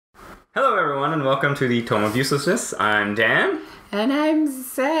Hello everyone and welcome to the Tome of Uselessness. I'm Dan. And I'm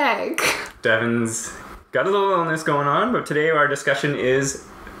sick. Devin's got a little illness going on, but today our discussion is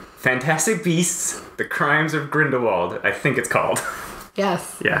Fantastic Beasts, The Crimes of Grindelwald, I think it's called.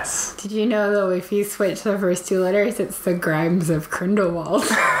 Yes. Yes. Did you know, though, if you switch the first two letters, it's The Crimes of Grindelwald?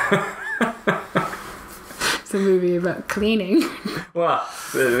 It's a movie about cleaning. Well,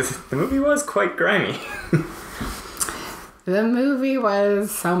 the movie was quite grimy. The movie was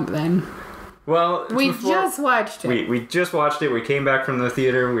something. Well, we just watched it. We just watched it. We came back from the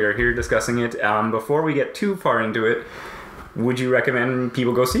theater. We are here discussing it. Before we get too far into it, would you recommend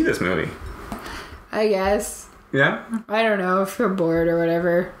people go see this movie? I guess. Yeah? I don't know if you're bored or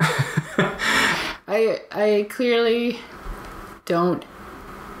whatever. I clearly don't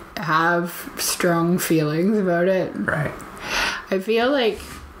have strong feelings about it. Right. I feel like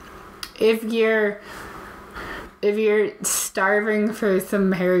if you're starving for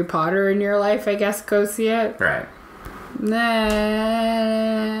some Harry Potter in your life, I guess go see it. Right. Nah.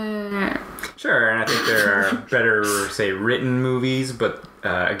 Sure, and I think there are better, say, written movies, but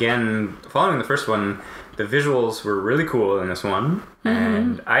again, following the first one, the visuals were really cool in this one,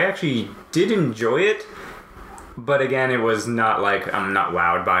 and I actually did enjoy it, but again, it was not like, I'm not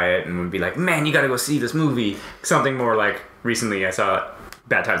wowed by it and would be like, man, you gotta go see this movie. Something more like, recently I saw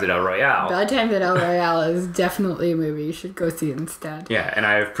Bad Times at El Royale. Bad Times at El Royale is definitely a movie you should go see instead. Yeah, and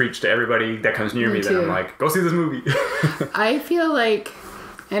I've preached to everybody that comes near me that I'm like, go see this movie. I feel like,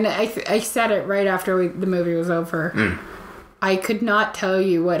 and I said it right after the movie was over, I could not tell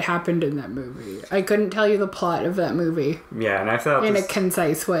you what happened in that movie. I couldn't tell you the plot of that movie. Yeah, and I felt in a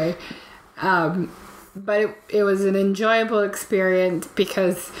concise way. But it was an enjoyable experience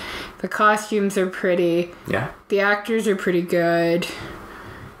because the costumes are pretty. Yeah. The actors are pretty good.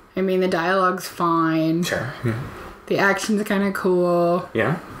 I mean, the dialogue's fine. Sure. Yeah. The action's kind of cool.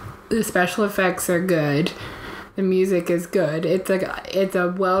 Yeah. The special effects are good. The music is good. It's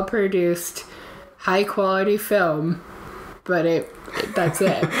a well-produced, high-quality film, but that's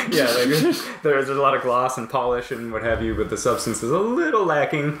it. Yeah, like, there's a lot of gloss and polish and what have you, but the substance is a little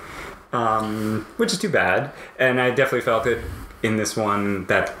lacking, which is too bad. And I definitely felt it in this one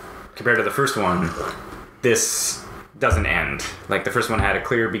that, compared to the first one, this doesn't end. Like, the first one had a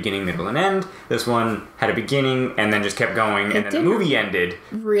clear beginning, middle, and end. This one had a beginning and then just kept going, and then the movie ended.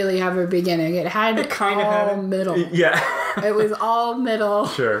 Really have a beginning. It had middle. Yeah. It was all middle.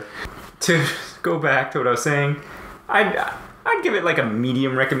 Sure. To go back to what I was saying, I'd give it like a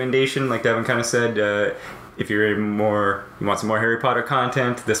medium recommendation, like Devin kind of said. If you want some more Harry Potter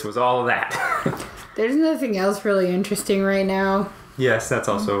content, this was all of that. There's nothing else really interesting right now. Yes, that's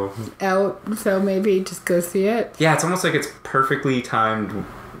also out, so maybe just go see it. Yeah, it's almost like it's perfectly timed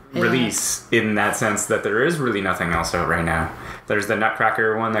release in that sense that there is really nothing else out right now. There's the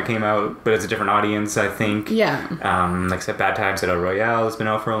Nutcracker one that came out, but it's a different audience, I think. Yeah. Like I said, Bad Times at El Royale has been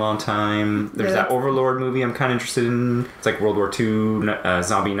out for a long time. There's that Overlord movie I'm kind of interested in. It's like World War II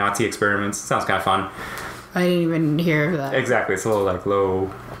zombie Nazi experiments. It sounds kind of fun. I didn't even hear of that. Exactly. It's a little like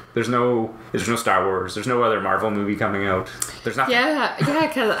low. There's no Star Wars. There's no other Marvel movie coming out. There's nothing. Yeah,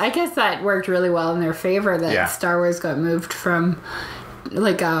 because I guess that worked really well in their favor that Star Wars got moved from,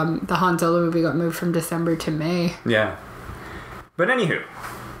 like, the Han Solo movie got moved from December to May. Yeah. But anywho,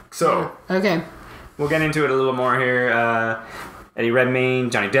 so okay, we'll get into it a little more here. Eddie Redmayne,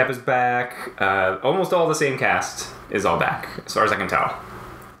 Johnny Depp is back. Almost all the same cast is all back, as far as I can tell.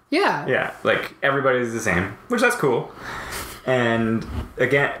 Yeah. Yeah, like, everybody's the same, which that's cool. And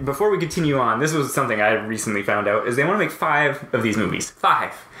again, before we continue on, this was something I recently found out, is they want to make 5 of these movies.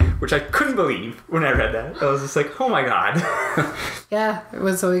 5. Which I couldn't believe when I read that. I was just like, oh my god. Yeah,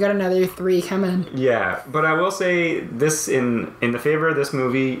 so we got another 3 coming. Yeah, but I will say this, in the favor of this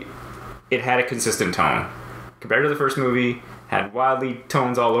movie, it had a consistent tone. Compared to the first movie, had wildly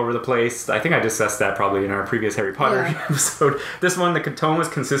tones all over the place. I think I discussed that probably in our previous Harry Potter episode. This one, the tone was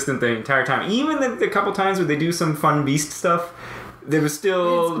consistent the entire time. Even the couple times where they do some fun beast stuff, there was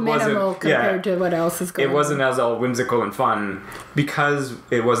still... It's minimal compared to what else is going on. It wasn't as all whimsical and fun because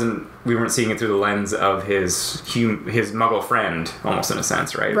we weren't seeing it through the lens of his muggle friend, almost in a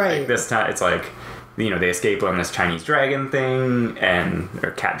sense, right? Right. Like this time, it's like, they escape on this Chinese dragon thing,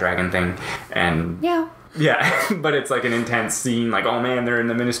 or cat dragon thing, and... Yeah, but it's like an intense scene, like, oh man, they're in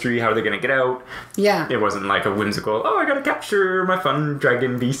the ministry, how are they going to get out? Yeah. It wasn't like a whimsical, I gotta capture my fun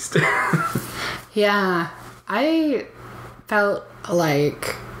dragon beast. Yeah. I felt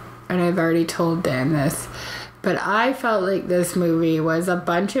like, and I've already told Dan this, but I felt like this movie was a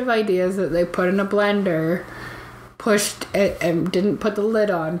bunch of ideas that they put in a blender, pushed it and didn't put the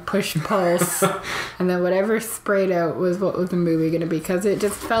lid on, push pulse, and then whatever sprayed out was what was the movie going to be, because it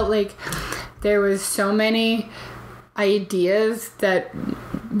just felt like there was so many ideas that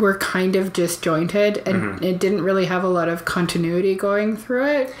were kind of disjointed, and it didn't really have a lot of continuity going through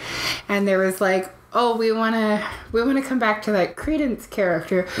it. And there was like, oh, we want to come back to that Credence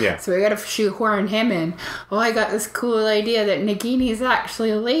character. Yeah. So we got to shoehorn him in. Oh, I got this cool idea that Nagini's actually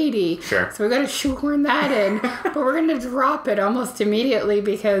a lady. Sure. So we got to shoehorn that in, but we're going to drop it almost immediately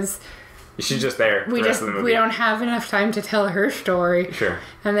because she's just there. We don't have enough time to tell her story. Sure.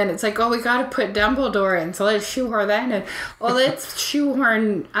 And then it's like, oh, we got to put Dumbledore in, so let's shoehorn that in. Well, let's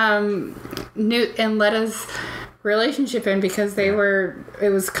shoehorn Newt and Letta's relationship in, because it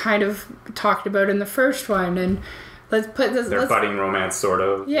was kind of talked about in the first one, and let's put this... Their budding romance, sort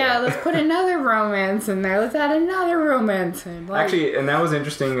of. Yeah, let's put another romance in there. Let's add another romance in. Like, actually, and that was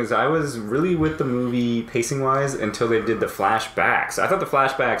interesting, is I was really with the movie pacing-wise until they did the flashbacks. I thought the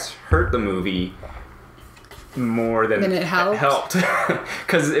flashbacks hurt the movie more than it helped.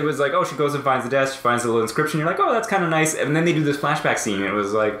 Because it was like, oh, she goes and finds the desk, she finds the little inscription, you're like, oh, that's kind of nice. And then they do this flashback scene, and it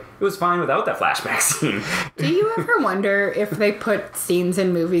was like, it was fine without that flashback scene. Do you ever wonder if they put scenes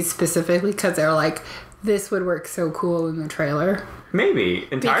in movies specifically because they're like, this would work so cool in the trailer? Maybe.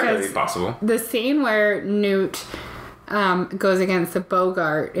 Entirely because possible. The scene where Newt goes against the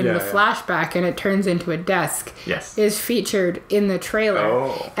Bogart in the flashback and it turns into a desk is featured in the trailer.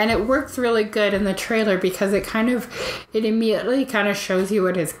 Oh. And it works really good in the trailer because it immediately kind of shows you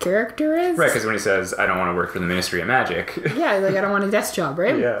what his character is. Right, because when he says, I don't want to work for the Ministry of Magic. Yeah, like, I don't want a desk job,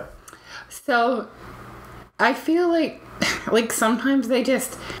 right? Yeah. So, I feel like sometimes they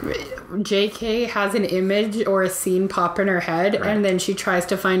just... JK has an image or a scene pop in her head, right, and then she tries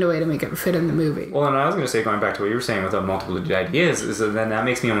to find a way to make it fit in the movie. Well, and I was going to say, going back to what you were saying with the multiple ideas, is that then that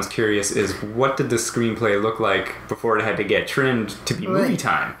makes me almost curious, is what did the screenplay look like before it had to get trimmed to be movie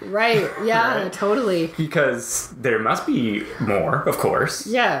time? Right, yeah, right? Totally. Because there must be more, of course.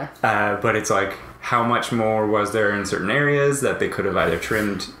 Yeah. But it's like, how much more was there in certain areas that they could have either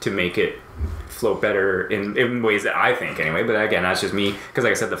trimmed to make it flow better in ways that I think, anyway. But again, that's just me, because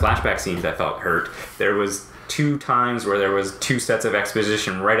like I said, the flashback scenes I felt hurt. There was 2 times where there was 2 sets of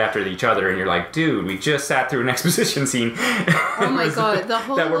exposition right after each other, and you're like, dude, we just sat through an exposition scene. Oh my god, the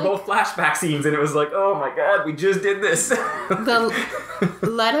whole... that were both flashback scenes, and it was like, oh my god, we just did this. The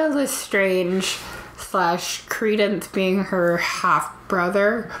Letta Lestrange / Credence being her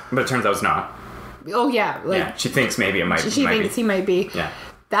half-brother. But it turns out it's not. Oh yeah. Yeah, she thinks maybe it might be. She thinks he might be. Yeah.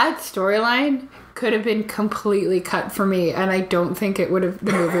 That storyline could have been completely cut for me, and I don't think the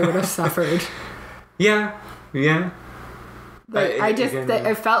movie would have suffered. Yeah.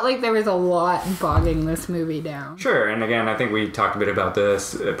 I felt like there was a lot bogging this movie down. Sure, and again, I think we talked a bit about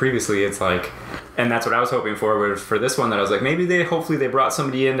this previously. It's like, and that's what I was hoping for this one, that I was like, maybe hopefully they brought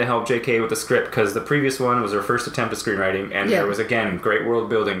somebody in to help JK with the script, because the previous one was her first attempt at screenwriting, and there was, again, great world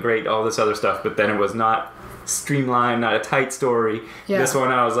building, great all this other stuff, but then it was not streamlined, not a tight story. Yeah. This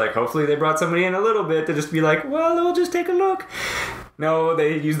one, I was like, hopefully they brought somebody in a little bit to just be like, well, we'll just take a look. No,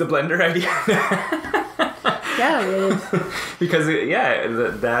 they used the blender idea. Yeah, because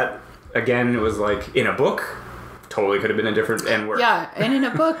that again, it was like, in a book, totally could have been a different and work. Yeah, and in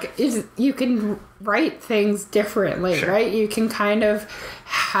a book, you can write things differently, sure, right? You can kind of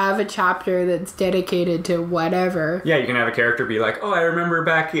have a chapter that's dedicated to whatever. Yeah, you can have a character be like, oh, I remember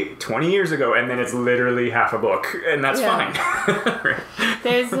back 20 years ago, and then it's literally half a book, and that's fine.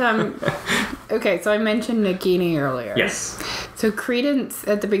 There's, okay, so I mentioned Nagini earlier. Yes. So Credence,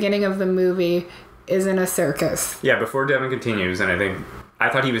 at the beginning of the movie, is in a circus. Yeah, before Devin continues, and I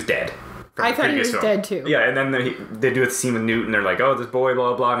thought he was dead. I thought he was dead too. Yeah, and then they do a scene with Newt, and they're like, oh, this boy, blah,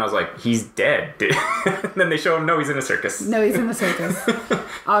 blah, blah. And I was like, he's dead. And then they show him, no, he's in a circus. No, he's in the circus.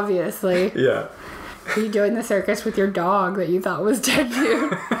 Obviously. Yeah. You joined the circus with your dog that you thought was dead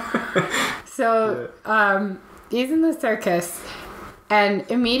too. So, he's in the circus, and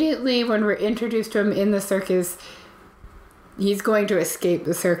immediately when we're introduced to him in the circus, he's going to escape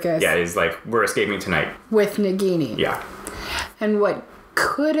the circus. Yeah, he's like, we're escaping tonight. With Nagini. Yeah. And what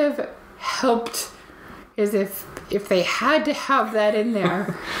could have helped is if they had to have that in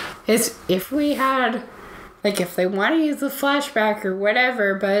there, is if they want to use the flashback or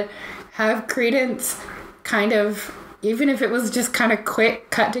whatever, but have Credence kind of, even if it was just kind of quick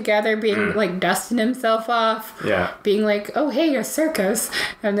cut together, being like dusting himself off, being like, oh hey, a circus,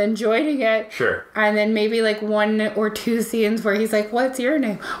 and then joining it, sure, and then maybe like 1 or 2 scenes where he's like, what's your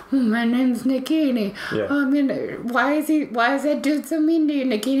name? Oh, my name's Nagini. Why is that dude so mean to you,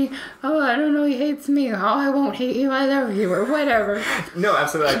 Nagini? Oh, I don't know, he hates me. Oh, I won't hate you, I love you, or whatever. No,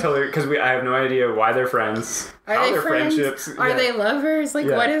 absolutely, I totally, because I have no idea why they're friends. how they their friends? friendships. Are they lovers? Like,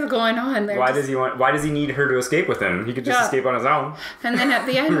 what is going on? Why does he need her to escape with him? He could just escape on his own. And then at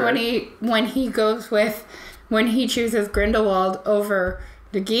the end, Right. when he chooses Grindelwald over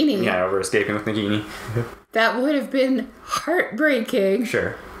Nagini, over escaping with Nagini. that would have been heartbreaking.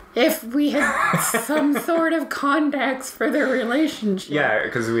 Sure. If we had some sort of context for their relationship. Yeah,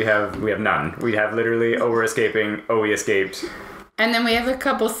 because we have none. We have literally, we're escaping, we escaped. And then we have a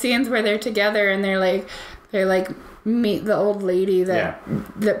couple scenes where they're together and they're like meet the old lady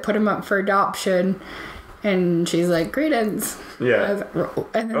that put him up for adoption, and she's like, greetings. Yeah.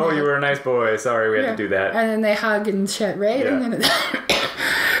 And then you were a nice boy. Sorry, we had to do that. And then they hug and shit, right? Yeah. And then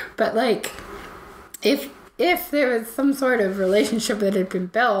but like, if there was some sort of relationship that had been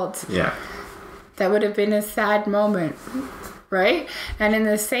built, that would have been a sad moment, right? And in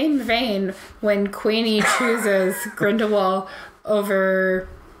the same vein, when Queenie chooses Grindelwald over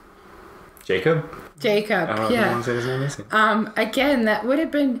Jacob. I don't want to say his name is. again, that would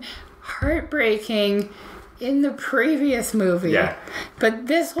have been heartbreaking in the previous movie. Yeah. But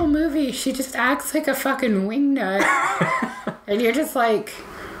this whole movie, she just acts like a fucking wingnut. And you're just like,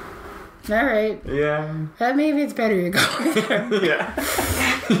 all right. Yeah. Maybe it's better you go with her. Yeah.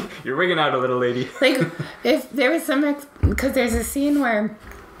 You're wigging out a little, lady. Like, if there was because there's a scene where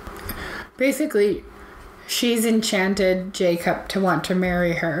basically she's enchanted Jacob to want to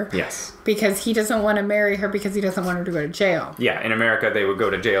marry her. Yes. Because he doesn't want to marry her because he doesn't want her to go to jail. Yeah, in America they would go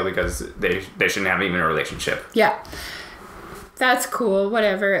to jail because they shouldn't have even a relationship. Yeah. That's cool,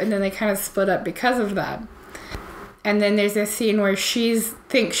 whatever. And then they kind of split up because of that. And then there's a scene where she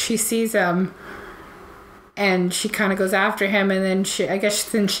thinks she sees him and she kind of goes after him, and then she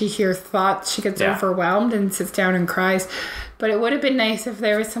hears thoughts, she gets overwhelmed and sits down and cries. But it would have been nice if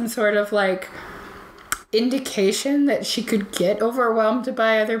there was some sort of like indication that she could get overwhelmed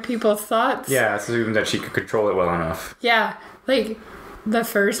by other people's thoughts. Yeah, assuming that she could control it well enough. Yeah, like the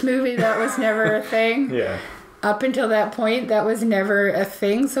first movie, that was never a thing. Yeah. Up until that point, that was never a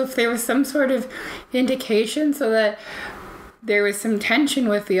thing. So if there was some sort of indication so that there was some tension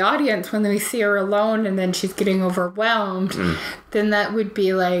with the audience when we see her alone and then she's getting overwhelmed, then that would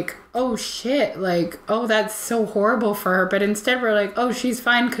be like, oh shit, like, oh, that's so horrible for her. But instead we're like, oh, she's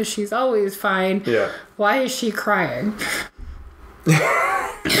fine because she's always fine. Yeah. Why is she crying?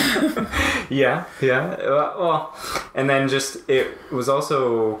 Yeah. Well, and then it was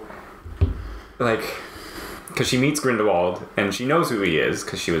also like, because she meets Grindelwald and she knows who he is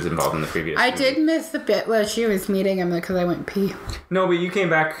because she was involved in the previous movie. Did miss the bit where she was meeting him because I went pee. No, but you came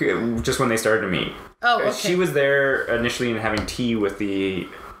back just when they started to meet. Oh, okay. She was there initially and having tea with the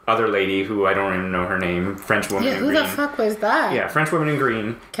other lady who I don't even know her name, French woman in green. Who the fuck was that? Yeah, French woman in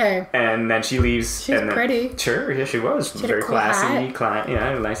green. Okay. And then she leaves. She's pretty. Sure, yeah, she was. She had very a cool classy,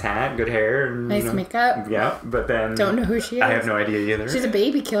 hat. nice hat, good hair. And, Nice makeup. Yeah, but then... Don't know who she is. I have no idea either. She's a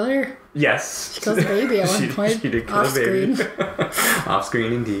baby killer. Yes. She kills a baby at one point. She did kill Off a baby. screen. Off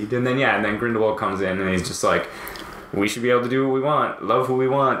screen, indeed. And then Grindelwald comes in and he's just like, we should be able to do what we want, love who we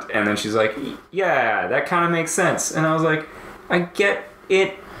want. And then she's like, yeah, that kind of makes sense. And I was like, I get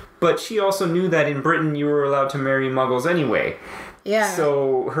it, but she also knew that in Britain you were allowed to marry muggles anyway. Yeah.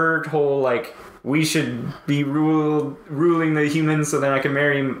 So her whole, like, we should be ruling the humans so then I can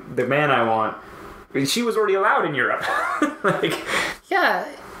marry the man I want. She was already allowed in Europe. Yeah.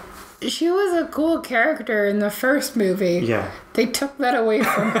 She was a cool character in the first movie. Yeah. They took that away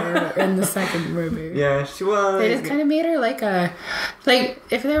from her in the second movie. Yeah, she was. They just kind of made her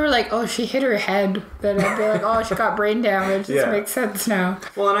if they were like, oh, she hit her head, then I'd be like, oh, she got brain damage. This makes sense now.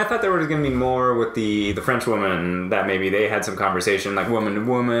 Well, and I thought there was going to be more with the French woman, that maybe they had some conversation, like woman to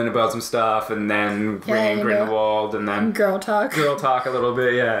woman about some stuff, and then bringing Grindelwald, and then girl talk a little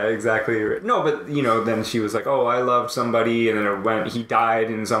bit. Yeah, exactly. No, but then she was like, oh, I loved somebody, and then he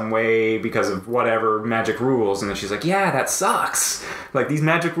died in some way because of whatever magic rules, and then she's like, yeah, that sucks. Like, these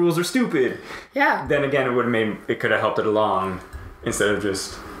magic rules are stupid. Yeah. Then again, it could have helped it along instead of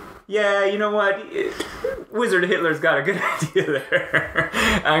just, yeah, you know what? Wizard Hitler's got a good idea there.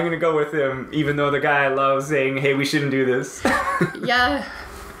 I'm going to go with him, even though the guy I love saying, hey, we shouldn't do this. Yeah.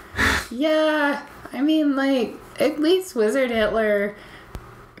 Yeah. I mean, like, at least Wizard Hitler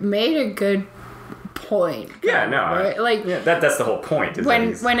made a good point. Yeah, no. Right? Like, yeah, that's the whole point.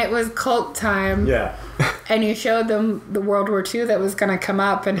 When it was cult time. Yeah. And you showed them the World War II that was going to come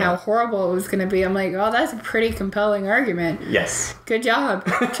up and how horrible it was going to be. I'm like, oh, that's a pretty compelling argument. Yes. Good job.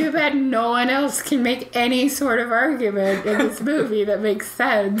 Too bad no one else can make any sort of argument in this movie that makes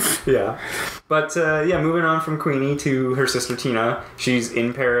sense. Yeah. But, moving on from Queenie to her sister Tina. She's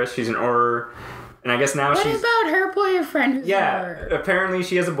in Paris. She's an Auror. And I guess now What she's... about her boyfriend who's there? Apparently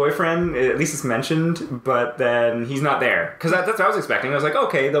she has a boyfriend, at least it's mentioned, but then he's not there. Because that's what I was expecting. I was like,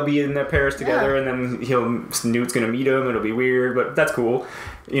 okay, they'll be in Paris together, and then Newt's going to meet him, it'll be weird, but that's cool.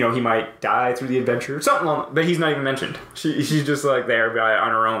 You know, he might die through the adventure, something along, but he's not even mentioned. She's just like there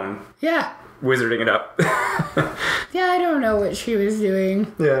on her own. Yeah. Wizarding it up. Yeah, I don't know what she was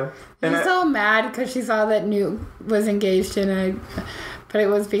doing. Yeah. He's all mad because she saw that Newt was engaged in a... But it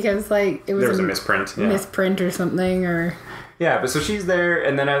was because, like, it was... There was a misprint. Yeah. Misprint or something, or... Yeah, but so she's there,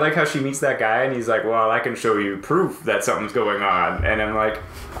 and then I like how she meets that guy, and he's like, well, I can show you proof that something's going on. And I'm like,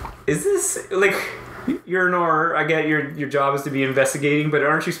 is this... Like, you're an Auror. I get your job is to be investigating, but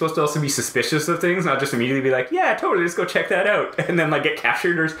aren't you supposed to also be suspicious of things? Not just immediately be like, yeah, totally, let's go check that out. And then, like, get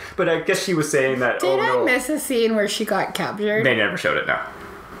captured or... But I guess she was saying that, Did I miss a scene where she got captured? They never showed it, no.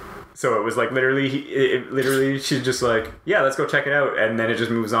 So it was like literally she's just like, yeah, let's go check it out, and then it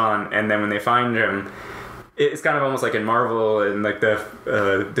just moves on, and then when they find him, it's kind of almost like in Marvel and like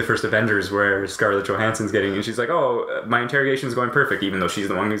the first Avengers where Scarlett Johansson's getting, and she's like, oh, my interrogation is going perfect, even though she's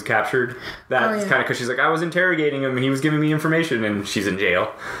the one who's captured. That's kind of because she's like, I was interrogating him and he was giving me information, and she's in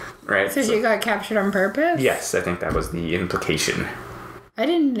jail, right? So she got captured on purpose? Yes, I think that was the implication. I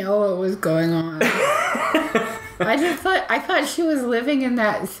didn't know what was going on. I thought she was living in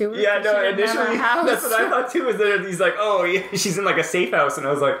that sewer. Yeah, no, initially, that's what I thought too, is that he's like, oh, yeah, she's in like a safe house, and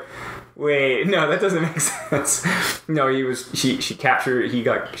I was like, wait, no, that doesn't make sense. No, she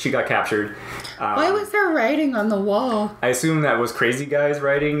got captured. Why was there writing on the wall? I assume that was crazy guys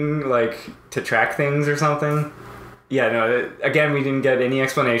writing, like, to track things or something. Yeah, no, again, we didn't get any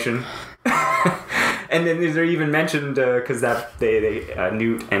explanation. And then they're even mentioned, because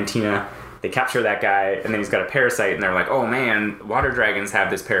Newt and Tina... They capture that guy, and then he's got a parasite, and they're like, oh man, water dragons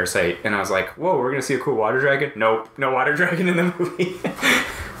have this parasite. And I was like, whoa, we're going to see a cool water dragon? Nope, no water dragon in the movie.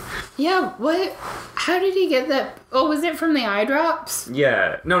 Yeah, what? How did he get that? Oh, was it from the eye drops?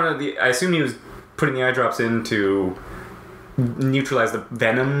 Yeah. No, I assume he was putting the eye drops in to neutralize the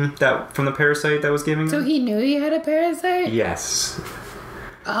venom from the parasite that was giving him. So he knew he had a parasite? Yes.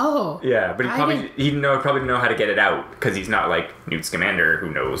 Oh. Yeah, but probably didn't know how to get it out, because he's not like Newt Scamander,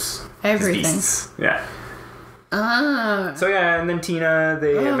 who knows everything. His beasts. Yeah. Ah. So yeah, and then Tina,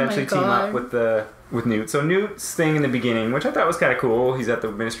 they eventually team up with Newt. So Newt's thing in the beginning, which I thought was kind of cool, he's at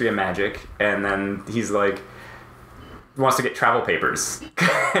the Ministry of Magic, and then he's like, wants to get travel papers.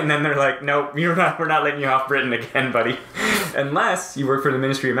 And then they're like, nope, we're not letting you off Britain again, buddy. Unless you work for the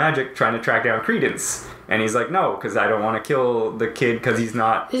Ministry of Magic trying to track down Credence. And he's like, no, because I don't want to kill the kid because it's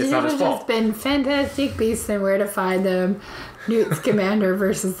not his fault. It should have just been Fantastic Beasts and Where to Find Them, Newt Scamander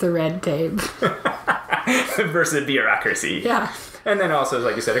versus the red tape. Versus bureaucracy. Yeah. And then also,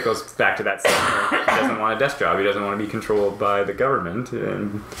 like you said, it goes back to that scene where he doesn't want a desk job. He doesn't want to be controlled by the government.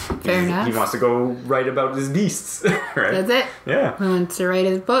 And Fair enough. He wants to go write about his beasts. Right? That's it. Yeah. He wants to write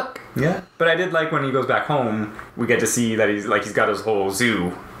his book. Yeah. But I did like when he goes back home, we get to see that he's got his whole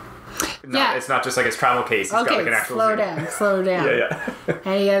zoo. It's not just like his travel case. He's got like an actual zoo. Slow down. Yeah.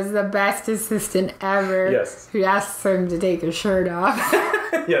 And he has the best assistant ever. Yes. Who asks him to take his shirt off.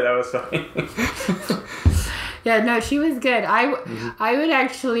 Yeah, that was funny. Yeah, no, she was good. I would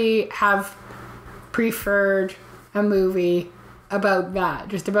actually have preferred a movie about that.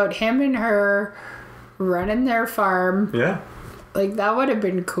 Just about him and her running their farm. Yeah. Like, that would have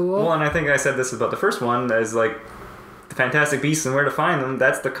been cool. Well, and I think I said this about the first one, as like, the Fantastic Beasts and Where to Find Them,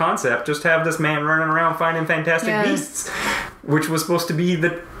 that's the concept. Just have this man running around finding fantastic beasts, which was supposed to be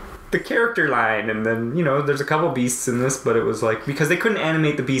the character line. And then, there's a couple beasts in this, but it was like, because they couldn't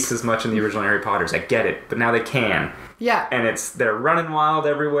animate the beasts as much in the original Harry Potters. I get it, but now they can. Yeah. And they're running wild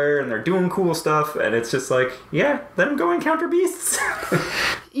everywhere, and they're doing cool stuff, and it's just like, yeah, let them go encounter beasts.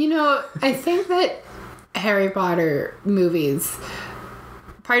 I think that Harry Potter movies,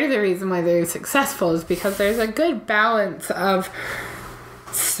 part of the reason why they're successful is because there's a good balance of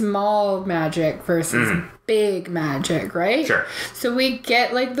small magic versus big magic, right? Sure. So we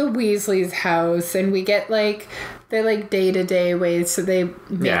get like the Weasley's house, and we get like the like day-to-day ways so they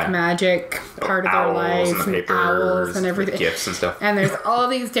make magic part of their life, and owls and everything, gifts and stuff. And there's all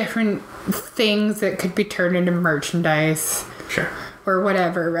these different things that could be turned into merchandise. Sure. Or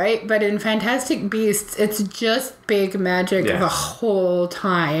whatever, right? But in Fantastic Beasts, it's just big magic the whole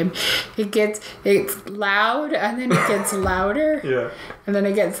time. It's loud, and then it gets louder. Yeah. And then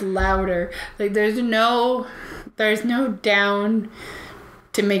it gets louder. Like, there's no down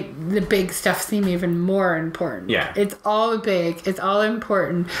to make the big stuff seem even more important. Yeah. It's all big. It's all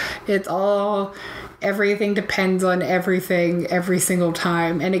important. It's all everything depends on everything every single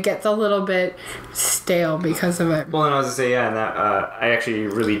time, and it gets a little bit stale because of it. Well, and I was going to say, yeah, and that, I actually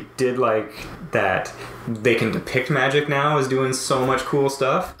really did like that they can depict magic now as doing so much cool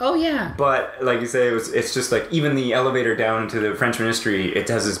stuff. Oh, yeah. But, like you say, it's just like, even the elevator down to the French Ministry, it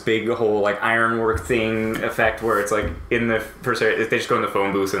does this big whole, like, ironwork thing effect where it's like, in the first area, they just go in the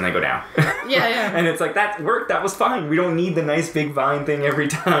phone booth and they go down. Yeah. And it's like, that worked, that was fine. We don't need the nice big vine thing every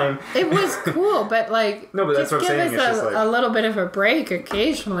time. It was cool, but, like, no, but that's what I'm saying. Give us a little bit of a break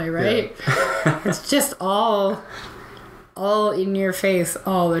occasionally, right? Yeah. It's just all in your face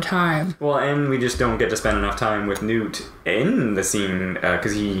all the time. Well, and we just don't get to spend enough time with Newt in the scene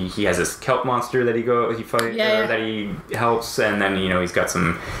because he has this kelp monster that he fights, that he helps, and then he's got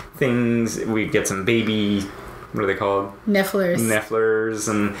some things. We get some baby, what are they called? Nifflers,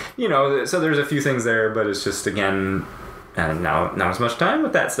 and so there's a few things there, but it's just again, not as much time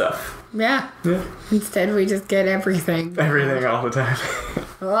with that stuff. Yeah. Instead, we just get everything. Everything all the time.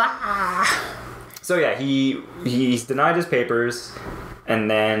 So yeah, he's denied his papers, and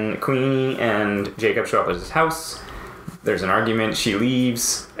then Queenie and Jacob show up at his house. There's an argument. She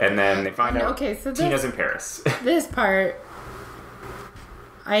leaves, and then they find out Tina's in Paris. This part,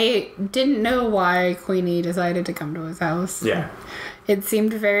 I didn't know why Queenie decided to come to his house. Yeah. It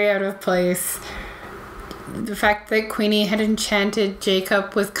seemed very out of place. The fact that Queenie had enchanted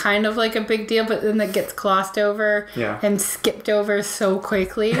Jacob was kind of like a big deal, but then that gets glossed over and skipped over so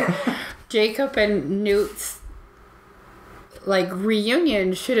quickly. Jacob and Newt's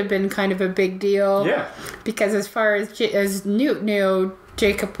reunion should have been kind of a big deal. Yeah. Because as far as Newt knew,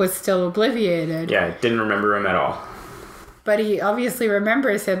 Jacob was still obliviated. Yeah, didn't remember him at all. But he obviously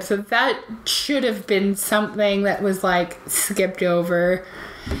remembers him, so that should have been something that was skipped over.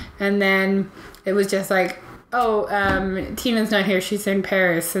 And then it was just Tina's not here, she's in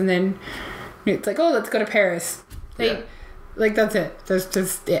Paris. And then Newt's like, let's go to Paris. That's it. That's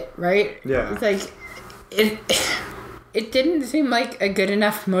just it, right? Yeah. It's it didn't seem like a good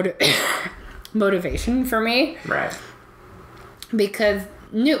enough motivation for me. Right. Because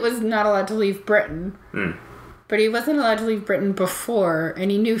Newt was not allowed to leave Britain. But he wasn't allowed to leave Britain before, and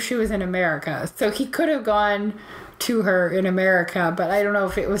he knew she was in America. So he could have gone to her in America, but I don't know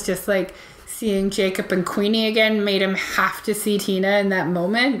if it was just seeing Jacob and Queenie again made him have to see Tina in that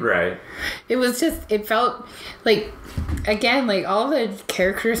moment. Right. It was just, it felt again, all the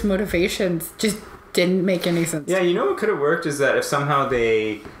characters' motivations just didn't make any sense. Yeah, what could have worked is that if somehow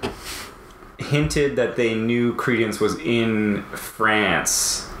they hinted that they knew Credence was in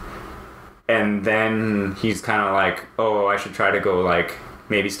France, and then he's kind of I should try to go,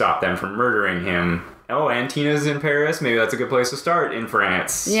 maybe stop them from murdering him. Oh, and Tina's in Paris? Maybe that's a good place to start, in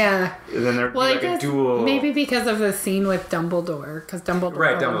France. Yeah. And then there'd be a duel. Maybe because of the scene with Dumbledore. Because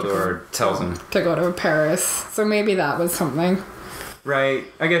Dumbledore tells him to go to Paris. So maybe that was something. Right.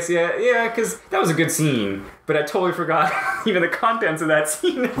 I guess, yeah, because that was a good scene. But I totally forgot even the contents of that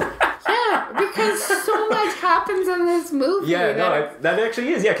scene. Yeah, because so much happens in this movie. Yeah, that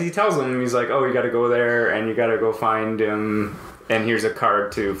actually is. Yeah, because he tells him, he's like, you got to go there, and you got to go find him. And here's a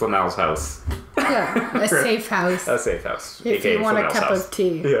card to Flamel's house. Yeah, a safe house. A safe house. If you want Flamel's a cup house. of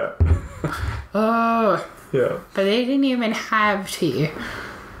tea. Yeah. Oh. Yeah. But they didn't even have tea.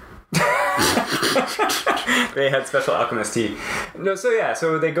 They had special alchemist tea. No,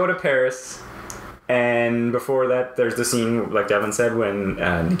 so they go to Paris. And before that, there's the scene, like Devin said, when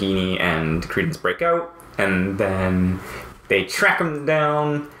Nagini and Credence break out. And then they track him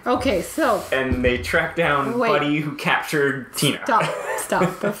down. Okay, so... And they track down Buddy, who captured Tina.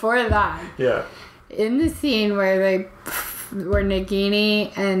 Stop. Before that. Yeah. In the scene where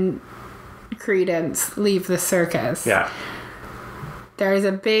Nagini and Credence leave the circus. Yeah. There's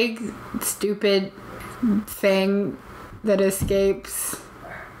a big, stupid thing that escapes.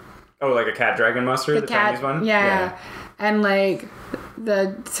 Oh, like a cat dragon monster? The Chinese one? Yeah. And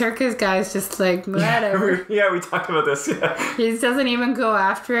the circus guy's just whatever. Yeah, we talked about this. Yeah. He doesn't even go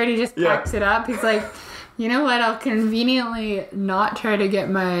after it. He just packs it up. He's like, you know what? I'll conveniently not try to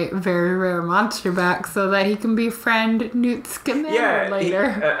get my very rare monster back so that he can befriend Newt Scamander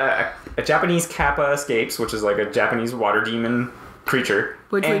later. A Japanese kappa escapes, which is a Japanese water demon creature.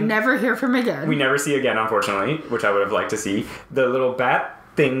 Which we never hear from again. We never see again, unfortunately, which I would have liked to see. The little bat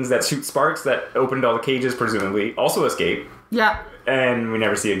things that shoot sparks that opened all the cages, presumably, also escape. Yeah. And we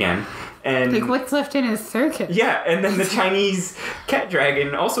never see again. And what's left in his circus? Yeah, and then the Chinese cat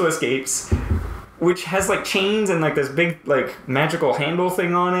dragon also escapes, which has chains and this big magical handle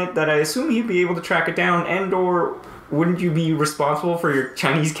thing on it that I assume he'd be able to track it down and or wouldn't you be responsible for your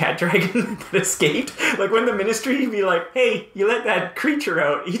Chinese cat dragon that escaped? Like, when the ministry be like, hey, you let that creature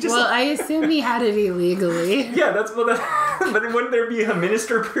out. He just... Well, I assume he had it illegally. Yeah, that's what but wouldn't there be a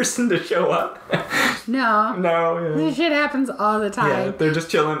minister person to show up? No. No. Yeah. This shit happens all the time. Yeah, they're just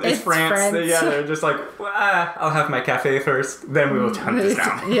chilling. It's France. They're just like, I'll have my cafe first, then we will hunt this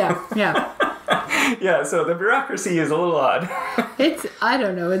down. Yeah. Yeah, so the bureaucracy is a little odd. I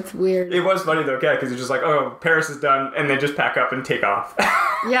don't know, it's weird. It was funny though, yeah, because it's just like, oh, Paris is done, and they just pack up and take off.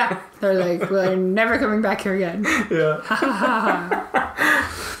 Yeah, they're like, we're never coming back here again. Yeah.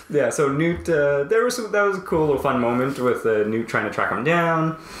 Yeah, so Newt, that was a cool little fun moment with Newt trying to track him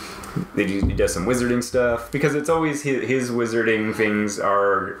down. He does some wizarding stuff, because it's always his wizarding things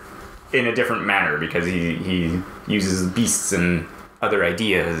are in a different manner, because he uses beasts and other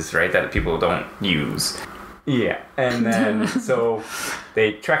ideas, right, that people don't use. Yeah, and then so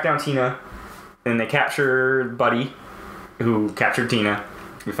they track down Tina, and they capture Buddy, who captured Tina.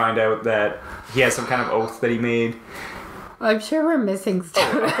 We find out that he has some kind of oath that he made. I'm sure we're missing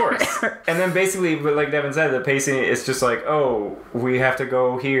stuff. Oh, of course. And then basically, like Devin said, the pacing, it's just like, oh, we have to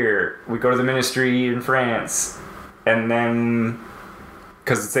go here. We go to the ministry in France. And then,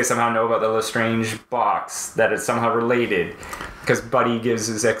 because they somehow know about the Lestrange box, that it's somehow related. Because Buddy gives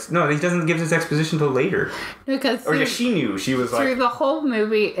his No, he doesn't give his exposition till later. Because or yeah, she knew. She was like... Through the whole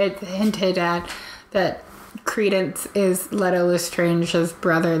movie, it's hinted at that Credence is Letta Lestrange's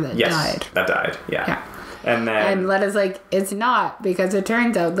brother that died. Yes, that died, yeah. And Letta's like, it's not, because it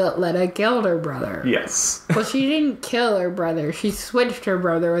turns out that Letta killed her brother. Yes. Well, she didn't kill her brother. She switched her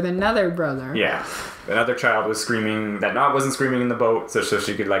brother with another brother. Yeah. Another child was screaming that wasn't screaming in the boat, so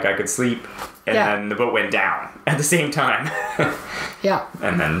she could, I could sleep. And then the boat went down at the same time. Yeah.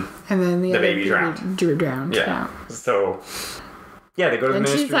 And then the baby drowned. Yeah. So... Yeah, they go to the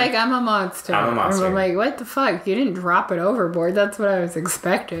ministry. And she's like, I'm a monster. I'm a monster. And I'm like, what the fuck? You didn't drop it overboard. That's what I was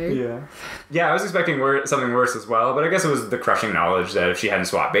expecting. Yeah. Yeah, I was expecting something worse as well, but I guess it was the crushing knowledge that if she hadn't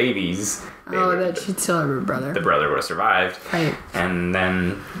swapped babies... that she'd still have her brother. The brother would have survived. Right. And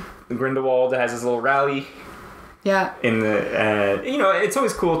then Grindelwald has his little rally. Yeah. In the, it's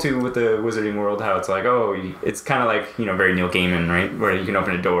always cool too with the wizarding world how it's like, it's kind of like, very Neil Gaiman, right? Where you can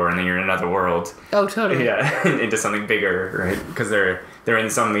open a door and then you're in another world. Oh, totally. Yeah, into something bigger, right? Because they're in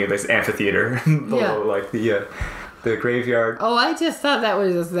suddenly this amphitheater below, the graveyard. Oh, I just thought that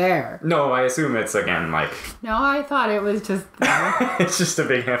was just there. No, I assume it's again like... No, I thought it was just there. It's just a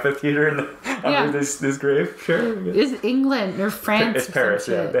big amphitheater under this grave. Sure. It's England or France. It's Paris,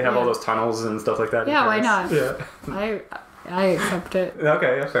 yeah. They have all those tunnels and stuff like that. Yeah, why not? Yeah. I accept it.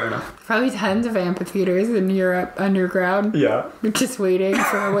 Okay, yeah, fair enough. Probably tons of amphitheaters in Europe underground. Yeah. Just waiting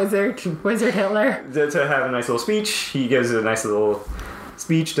for a Wizard Hitler. To have a nice little speech. He gives a nice little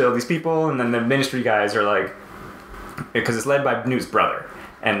speech to all these people, and then the ministry guys are like... Because it's led by Newt's brother.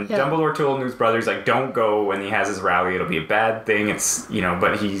 And Dumbledore told Newt's brother, he's like, don't go when he has his rally. It'll be a bad thing. It's,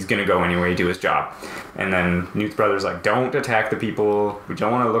 but he's going to go anyway, do his job. And then Newt's brother's like, don't attack the people. We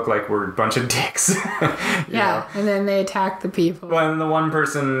don't want to look like we're a bunch of dicks. Yeah, and then they attack the people. Well, and the one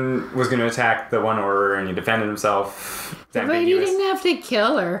person was going to attack the one order, and he defended himself. But he didn't have to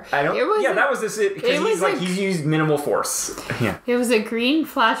kill her. I don't... that was this... Because he's used minimal force. Yeah. It was a green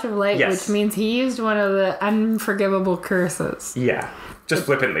flash of light, which means he used one of the unforgivable curses. Yeah. Just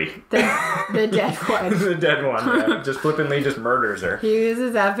flippantly. The dead one. The dead one, yeah. Just flippantly just murders her. He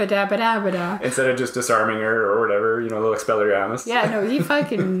uses Affidabadabada. Instead of just disarming her or whatever, little Expelliarmus. Yeah, no, he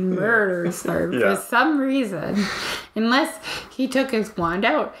fucking murders her for some reason. Unless he took his wand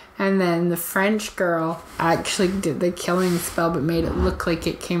out and then the French girl actually did the killing spell but made it look like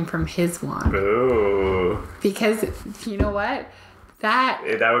it came from his wand. Ooh. Because, you know what? That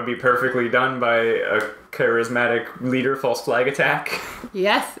would be perfectly done by a charismatic leader false flag attack.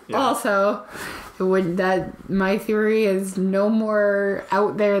 Yes. Yeah. Also, my theory is no more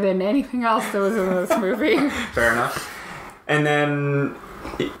out there than anything else that was in this movie. Fair enough. And then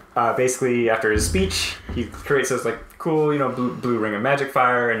basically after his speech, he creates this cool, blue ring of magic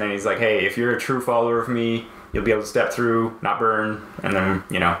fire, and then he's like, hey, if you're a true follower of me, you'll be able to step through, not burn, and then,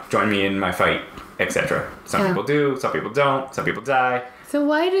 join me in my fight, etc. Some people do, some people don't, some people die. So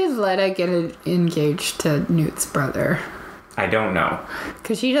why did Letta get engaged to Newt's brother? I don't know.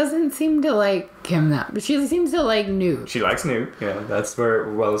 Because she doesn't seem to like him but she seems to like Newt. She likes Newt, yeah, that's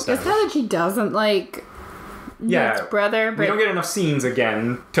very well established. It's not that she doesn't like Newt's brother, but... We don't get enough scenes,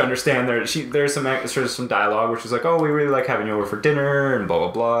 again, to understand there's some dialogue where she's like, oh, we really like having you over for dinner, and blah,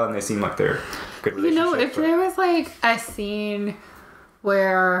 blah, blah, and they seem like they're good relationship. If there was, a scene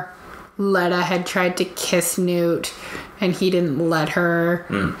where Letta had tried to kiss Newt and he didn't let her.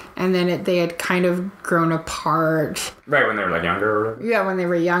 And then they had kind of grown apart. Right, when they were like younger or whatever? Yeah, when they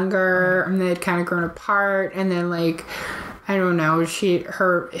were younger, and they had kind of grown apart, and then like, I don't know,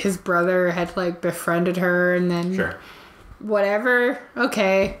 his brother had like befriended her, and then Sure. Whatever,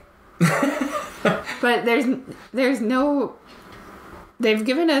 okay. But there's no, they've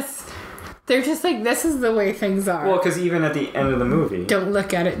given us, they're just like, this is the way things are. Well, because even at the end of the movie... Don't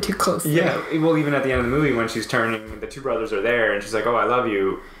look at it too closely. Yeah, well, even at the end of the movie, when she's turning, the two brothers are there, and she's like, oh, I love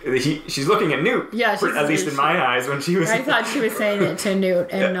you. She's looking at Newt. Yeah, at least in my eyes, when she was... I thought she was saying it to Newt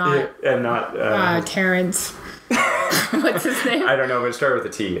and not... and not... Terrence. What's his name? I don't know, but it started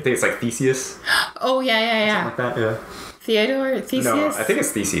with a T. I think it's like Theseus. Oh, yeah. Something like that, yeah. Theodore? Theseus? No, I think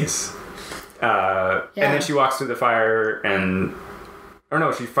it's Theseus. And then she walks through the fire and... Or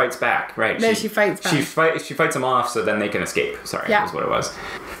no, she fights back, right? No, she fights back. She fights them off so then they can escape. Sorry, that's what it was.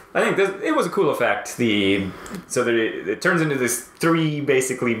 I think it was a cool effect. So that it turns into this 3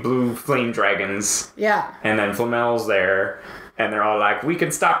 basically blue flame dragons. Yeah. And then Flamel's there, and they're all like, we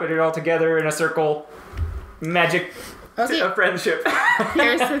can stop it all together in a circle. Magic of friendship.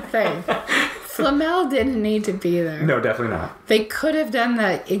 Here's the thing. Flamel didn't need to be there. No, definitely not. They could have done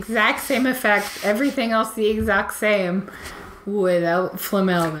the exact same effect, everything else the exact same, without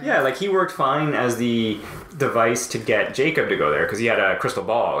Flamel there. Yeah, like he worked fine as the device to get Jacob to go there because he had a crystal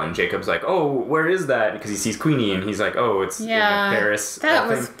ball and Jacob's like, oh, where is that? Because he sees Queenie and he's like, oh, it's in Paris. That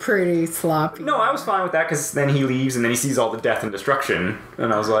was pretty sloppy. No, I was fine with that because then he leaves and then he sees all the death and destruction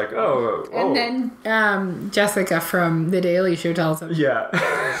and I was like, oh. And then Jessica from The Daily Show tells him. Yeah.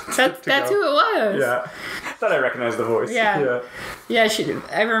 That's who it was. Yeah. I thought I recognized the voice. Yeah.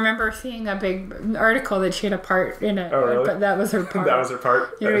 I remember seeing a big article that she had a part in it. Oh, really? But that was her part. That was her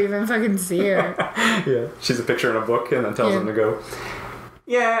part? You don't even fucking see her. Yeah. She's a picture in a book and then tells him to go.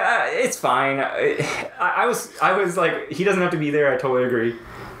 Yeah, it's fine. I was like, he doesn't have to be there. I totally agree.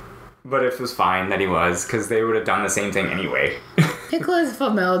 But it was fine that he was, because they would have done the same thing anyway. Nicholas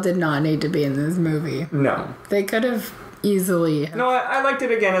Flamel did not need to be in this movie. No. They could have easily... No, I liked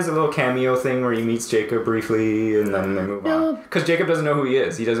it again as a little cameo thing where he meets Jacob briefly and then they move on. Because Jacob doesn't know who he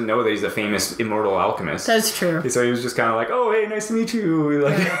is. He doesn't know that he's a famous immortal alchemist. That's true. So he was just kind of like, oh, hey, nice to meet you.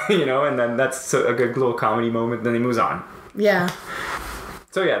 Like, you know, and then that's a good little comedy moment. Then he moves on. Yeah.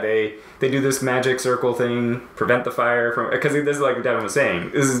 So yeah, they do this magic circle thing, prevent the fire from... Because this is like Devin was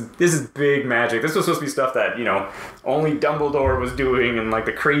saying, this is big magic. This was supposed to be stuff that, you know, only Dumbledore was doing and like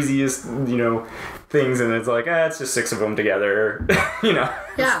the craziest, you know, things. And it's like, it's just 6 of them together, you know.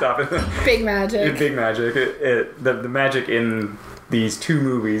 Yeah. Stop it. Big magic. Big magic. The magic in these 2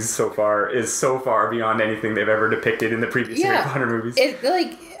 movies so far is so far beyond anything they've ever depicted in the previous Harry Potter movies.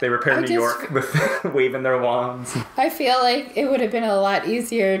 They repaired New York with waving their wands. I feel like it would have been a lot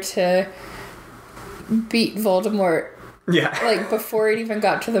easier to beat Voldemort. Yeah. Like, before it even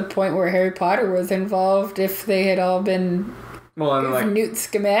got to the point where Harry Potter was involved, if they had all been... Well, and like... Newt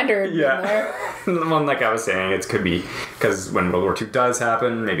Scamander had been there. Well, like I was saying, it could be... Because when World War II does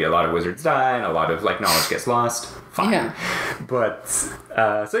happen, maybe a lot of wizards die, and a lot of, like, knowledge gets lost. Fine. Yeah. But,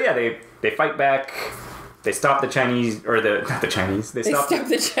 so yeah, they fight back... They stop the Chinese, or not the Chinese. They stop the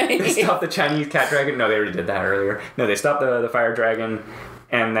Chinese. They stop the Chinese cat dragon. No, they already did that earlier. No, they stop the fire dragon,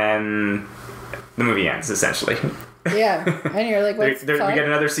 and then the movie ends, essentially. Yeah, and you're like, what's we get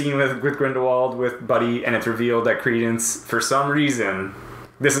another scene with Grindelwald with Buddy, and it's revealed that Credence, for some reason,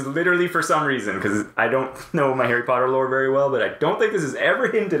 this is literally for some reason, because I don't know my Harry Potter lore very well, but I don't think this is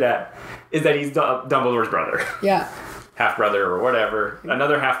ever hinted at, is that he's Dumbledore's brother. Yeah. Half-brother or whatever.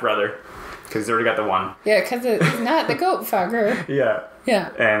 Another half-brother. Because he's already got the one. Yeah, because it's not the goat fucker. Yeah.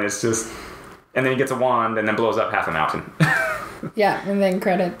 Yeah. And it's just... And then he gets a wand and then blows up half a mountain. Yeah, and then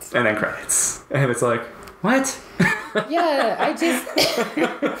credits. And it's like, what? Yeah,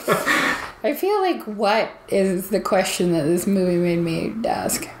 I feel like what is the question that this movie made me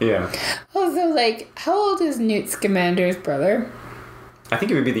ask. Yeah. Also, like, how old is Newt Scamander's brother? I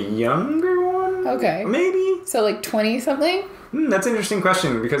think it would be the younger one. Okay. Maybe. So, like, 20-something? That's an interesting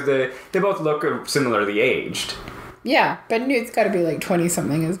question because they both look similarly aged. Yeah, but Newt's got to be like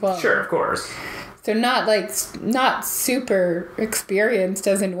 20-something as well. Sure, of course. So not super experienced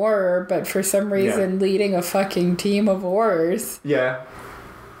as an Auror, but for some reason leading a fucking team of Aurors. Yeah.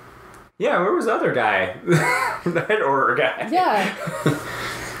 Yeah, where was the other guy? The head Auror guy. Yeah.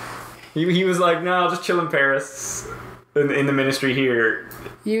 He was like, no, I'll just chill in Paris. In the ministry here,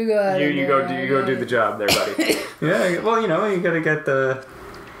 you go do the job there, buddy. Yeah, well, you know, you gotta get the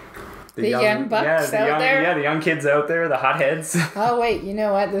young bucks out there. Yeah, the young kids out there, the hotheads. Oh wait, you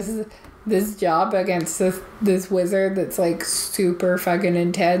know what? This this job against this wizard that's like super fucking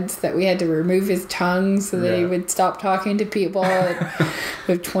intense that we had to remove his tongue so that he would stop talking to people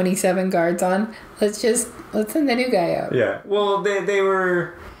with 27 guards on. Let's send the new guy out. Yeah. Well, they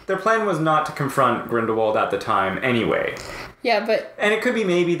were... Their plan was not to confront Grindelwald at the time anyway. Yeah, but... And it could be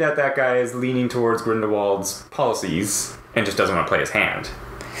maybe that guy is leaning towards Grindelwald's policies and just doesn't want to play his hand.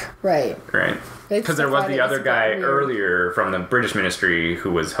 Right. Right. Because there was the other guy earlier from the British Ministry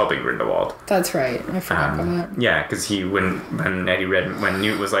who was helping Grindelwald. That's right. I forgot about that. Yeah, because when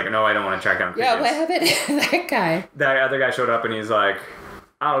Newt was like, no, I don't want to track down Credence. Yeah, what happened to that guy? That other guy showed up and he's like,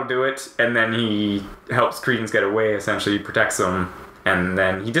 I'll do it. And then he helps Credence get away, essentially protects him. And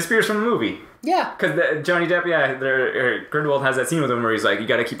then he disappears from the movie. Yeah. Because Johnny Depp, Grindelwald has that scene with him where he's like, you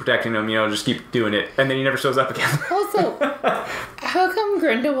gotta keep protecting him, just keep doing it. And then he never shows up again. Also, how come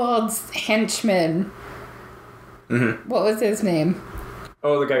Grindelwald's henchman, what was his name?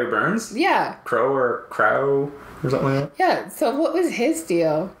 Oh, the guy who burns? Yeah. Crow or something like that? Yeah, so what was his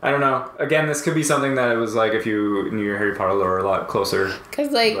deal? I don't know. Again, this could be something that it was like if you knew your Harry Potter lore a lot closer. Because,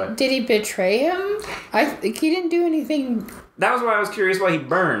 did he betray him? I think he didn't do anything... That was why I was curious why he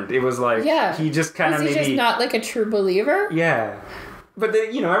burned. It was like, he just kind of maybe... Was he just not like a true believer? Yeah. But,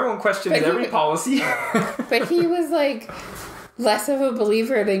 everyone questions every policy. But he was like less of a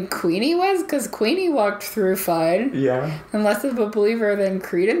believer than Queenie was, because Queenie walked through fine. Yeah. And less of a believer than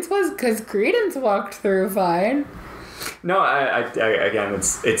Credence was, because Credence walked through fine. No, I again,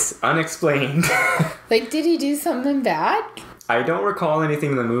 it's unexplained. Did he do something bad? I don't recall anything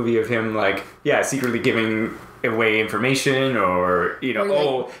in the movie of him, secretly giving away information or, he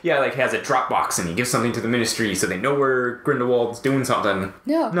has a Dropbox and he gives something to the Ministry so they know where Grindelwald's doing something.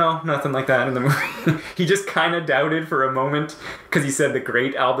 No, nothing like that in the movie. He just kind of doubted for a moment because he said the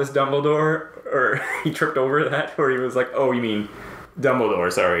great Albus Dumbledore, or he tripped over that, or he was like, oh, you mean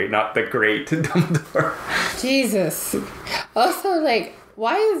Dumbledore, sorry, not the great Dumbledore. Jesus. Also,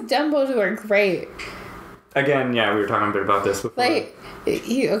 why is Dumbledore great? Again, we were talking a bit about this before.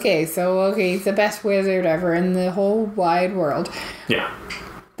 He's the best wizard ever in the whole wide world. Yeah.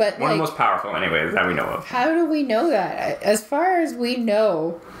 But one of the most powerful, anyways, that we know of. How do we know that? As far as we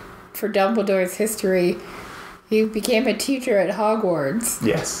know, for Dumbledore's history, he became a teacher at Hogwarts.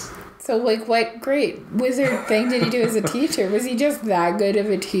 Yes. So, what great wizard thing did he do as a teacher? Was he just that good of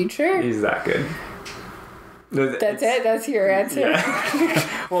a teacher? He's that good. That's it? That's your answer?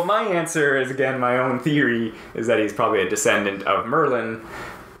 Yeah. Well, my answer is, again, my own theory, is that he's probably a descendant of Merlin.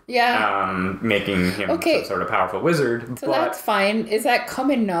 Yeah. Making him some sort of powerful wizard. So that's fine. Is that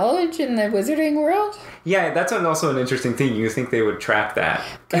common knowledge in the wizarding world? Yeah, that's also an interesting thing. You think they would track that.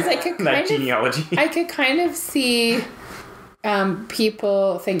 Because I could that genealogy. I could kind of see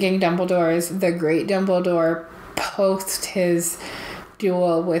people thinking Dumbledore is the great Dumbledore post his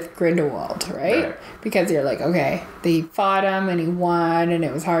duel with Grindelwald, right? Because you're like, okay, they fought him and he won and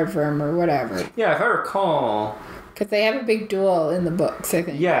it was hard for him or whatever. Yeah, if I recall... Because they have a big duel in the books, I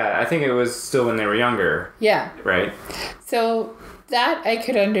think. Yeah, I think it was still when they were younger. Yeah. Right? So that I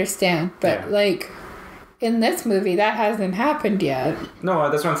could understand. But, in this movie, that hasn't happened yet.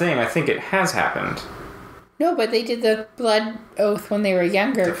 No, that's what I'm saying. I think it has happened. No, but they did the blood oath when they were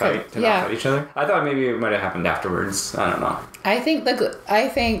younger. To not fight each other? I thought maybe it might have happened afterwards. I don't know. I think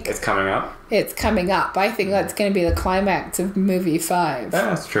it's coming up. It's coming up. I think that's going to be the climax of movie 5.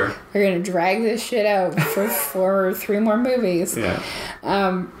 That's true. We're going to drag this shit out for 3 more movies. Yeah.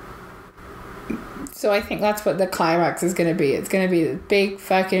 So I think that's what the climax is going to be. It's going to be the big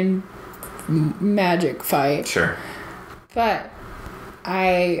fucking magic fight. Sure. But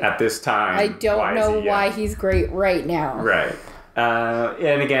at this time, I don't know why he's great right now. Right.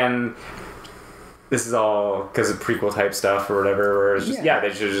 And again, this is all because of prequel type stuff or whatever, where it's just,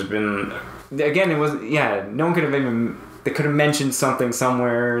 they should have just been, again, it was, no one could have even, they could have mentioned something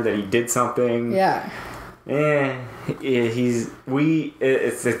somewhere that he did something. Yeah. It's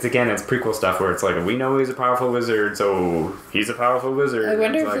again, it's prequel stuff where it's like, we know he's a powerful wizard, so he's a powerful wizard. I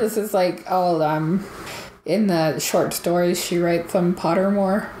wonder if this is in the short stories she writes on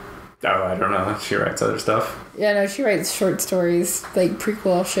Pottermore. Oh, I don't know. She writes other stuff. Yeah, no, she writes short stories,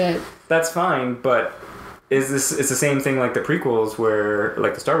 prequel shit. That's fine, but it's the same thing like the prequels where,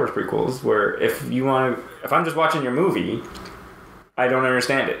 like the Star Wars prequels, where if I'm just watching your movie, I don't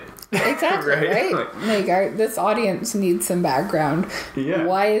understand it. Exactly, right? This audience needs some background. Yeah.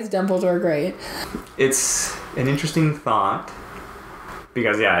 Why is Dumbledore great? It's an interesting thought,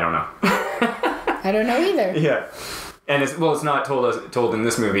 because, I don't know. I don't know either. Yeah. And it's not told in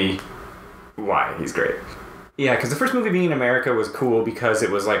this movie why he's great. Yeah, because the first movie being in America was cool because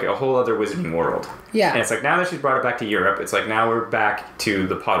it was like a whole other wizarding world. Yeah. And it's like now that she's brought it back to Europe, it's like now we're back to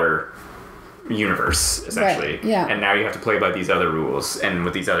the Potter universe, essentially. Right, yeah. And now you have to play by these other rules and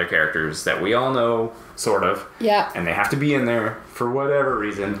with these other characters that we all know, sort of. Yeah. And they have to be in there for whatever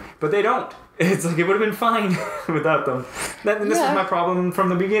reason, but they don't. It's like it would have been fine without them. And this was my problem from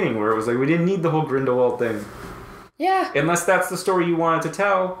the beginning, where it was like we didn't need the whole Grindelwald thing. Yeah. Unless that's the story you wanted to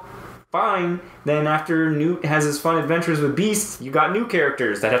tell, fine. Then after Newt has his fun adventures with beasts, you got new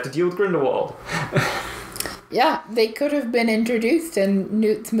characters that have to deal with Grindelwald. Yeah, they could have been introduced in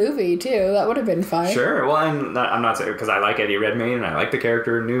Newt's movie, too. That would have been fine. Sure. Well, I'm not saying, because I like Eddie Redmayne and I like the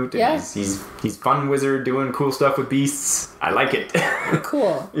character Newt. And he's fun wizard doing cool stuff with beasts. I like it.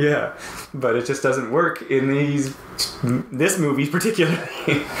 Cool. Yeah. But it just doesn't work in this movie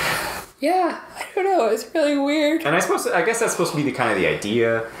particularly. Yeah, I don't know. It's really weird. And I guess that's supposed to be the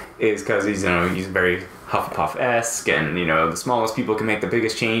idea, is because he's very Hufflepuff-esque, and the smallest people can make the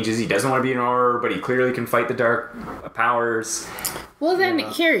biggest changes. He doesn't want to be an Auror, but he clearly can fight the dark powers. Well, then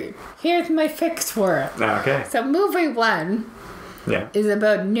here's my fix for it. Okay. So movie 1 is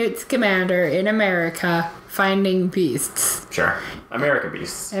about Newt Scamander in America finding beasts. Sure. American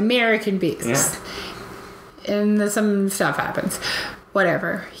beasts. American beasts. Yeah. And some stuff happens.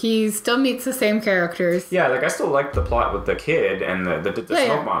 Whatever. He still meets the same characters. Yeah, I still liked the plot with the kid and the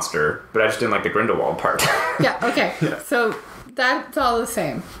smoke monster, but I just didn't like the Grindelwald part. Yeah, okay. Yeah. So that's all the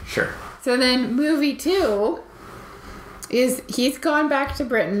same. Sure. So then movie 2 is he's gone back to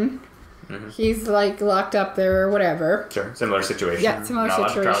Britain. Mm-hmm. He's locked up there or whatever. Sure. Similar situation. Yeah, similar Not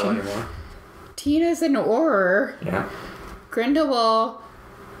situation. allowed to travel anymore. Tina's an Auror. Yeah. Grindelwald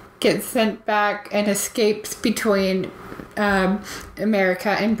gets sent back and escapes between America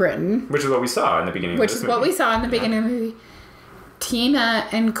and Britain. Which is what we saw in the beginning of this movie. What we saw in the beginning of the movie. Tina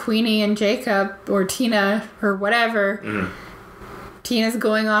and Queenie and Jacob, or Tina or whatever. Mm. Tina's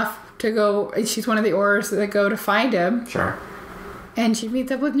going off to go. She's one of the Aurors that go to find him. Sure. And she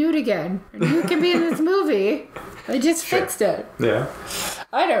meets up with Newt again. Newt can be in this movie. They just fixed it. Yeah.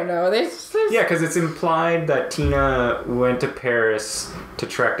 I don't know. Yeah, because it's implied that Tina went to Paris to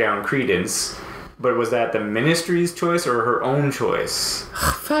track down Credence. But was that the Ministry's choice or her own choice?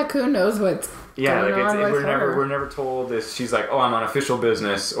 Fuck, who knows what's going on with her. We're never told if she's like, oh, I'm on official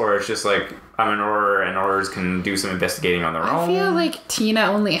business, or it's just like, I'm an Auror, and Aurors can do some investigating on their own. I feel like Tina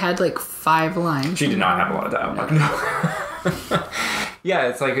only had 5 lines. She did not have a lot of dialogue. No. Yeah,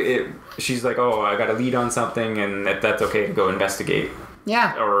 it's like, she's like, oh, I got a lead on something, and that's okay to go investigate.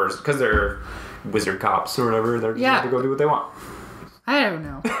 Yeah. Or, because they're wizard cops or whatever, they're just going to go do what they want. I don't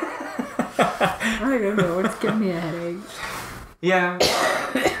know. I don't know. It's giving me a headache. Yeah.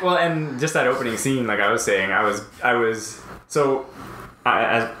 Well, and just that opening scene, like I was saying, I was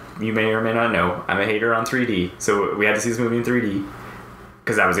as you may or may not know, I'm a hater on 3D. So we had to see this movie in 3D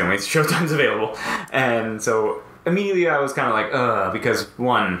because that was the only showtimes available. And so immediately I was kind of like, because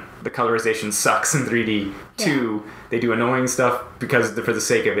 1, the colorization sucks in 3D. Yeah. 2, they do annoying stuff for the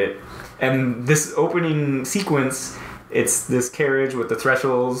sake of it. And this opening sequence, it's this carriage with the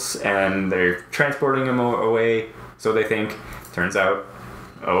thresholds, and they're transporting him away, so they think. Turns out,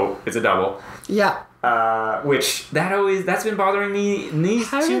 it's a double. Yeah. That's been bothering me in these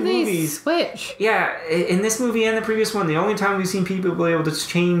two movies. Switch? Yeah, in this movie and the previous one, the only time we've seen people be able to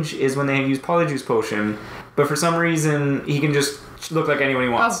change is when they use Polyjuice Potion, but for some reason, he can just look like anyone he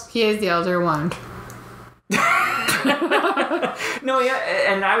wants. Oh, he is the Elder Wand. No, yeah,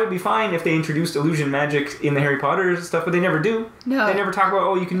 and I would be fine if they introduced illusion magic in the Harry Potter stuff, but they never do. No. They never talk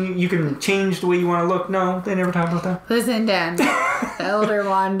about, you can change the way you want to look. No, they never talk about that. Listen, Dan, the Elder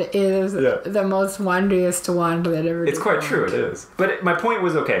Wand is the most wandiest wand that ever It's quite true, it is. But my point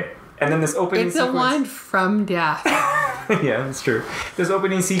was, okay, and then this opening sequence... It's a wand from death. Yeah, it's true. This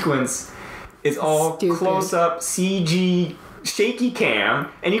opening sequence is all close-up, CG, shaky cam,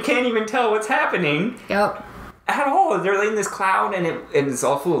 and you can't even tell what's happening. Yep. At all. They're in this cloud and it's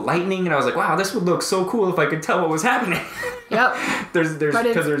all full of lightning, and I was like, wow, this would look so cool if I could tell what was happening. Yep. But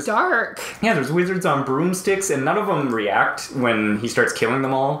it's dark. Yeah, there's wizards on broomsticks, and none of them react when he starts killing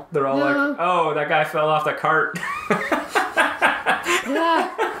them all. They're all like, oh, that guy fell off the cart.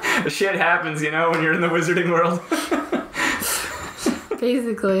 Yeah. Shit happens, when you're in the wizarding world.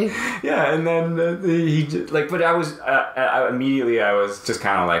 Basically. Yeah, and then but I was immediately I was just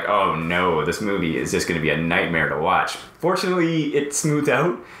kind of like, oh no, this movie is just going to be a nightmare to watch. Fortunately, it smoothed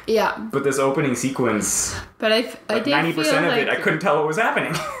out. Yeah. But this opening sequence, but I did 90% feel of it, I couldn't tell what was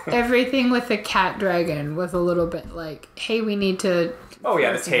happening. Everything with the cat dragon was a little bit like, hey, we need to. Oh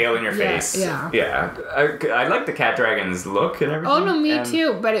yeah, the tail in your face. Yeah. I like the cat dragon's look and everything. Oh no, me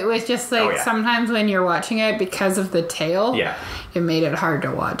too. But it was just sometimes when you're watching it, because of the tail, it made it hard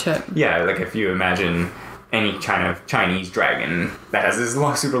to watch it. Yeah, like if you imagine any kind of Chinese dragon that has this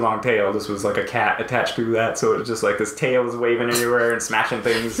super long tail. This was like a cat attached to that, so it was just like this tail is waving everywhere and smashing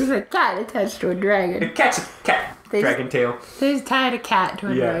things. There's a cat attached to a dragon. A cat, dragon tail. They just tied a cat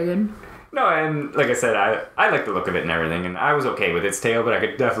to a dragon. No, and like I said, I like the look of it and everything, and I was okay with its tail, but I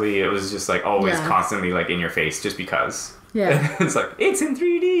could definitely, it was just like always constantly like in your face just because. Yeah. It's like, it's in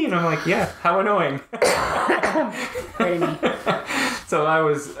 3D, and I'm like, yeah, how annoying. So I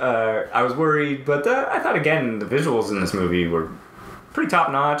was worried, but I thought again the visuals in this movie were pretty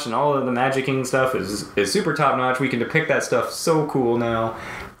top notch, and all of the magicking stuff is super top notch. We can depict that stuff so cool now.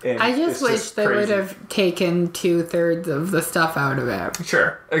 And I just wish they would have taken 2/3 of the stuff out of it.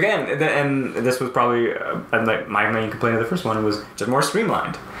 Sure. Again, and this was probably like my main complaint of the first one was just more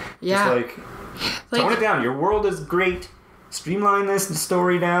streamlined. Yeah. Just like tone it down. Your world is great. Streamline this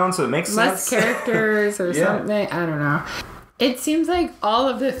story down so it makes less sense. Characters or something. I don't know. It seems like all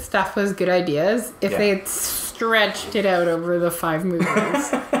of this stuff was good ideas if they had stretched it out over the 5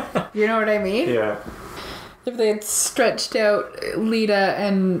 movies. You know what I mean? Yeah. If they had stretched out Lita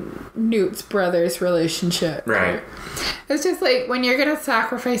and Newt's brother's relationship. Right. It's just like when you're going to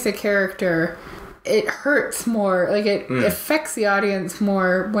sacrifice a character, it hurts more. Like it affects the audience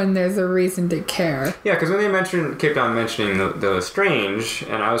more when there's a reason to care. Yeah, because when they kept on mentioning the Lestrange,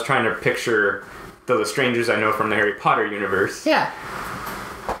 and I was trying to picture the Lestrangers I know from the Harry Potter universe. Yeah.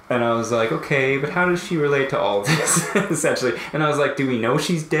 And I was like, okay, but how does she relate to all of this, essentially? And I was like, do we know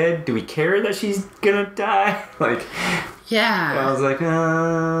she's dead? Do we care that she's gonna die? Like, yeah. I was like,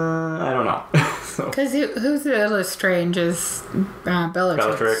 I don't know. Because who's the Lestrange is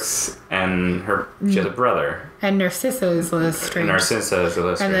Bellatrix. And she has a brother. And Narcissa is Lestrange. Narcissa is the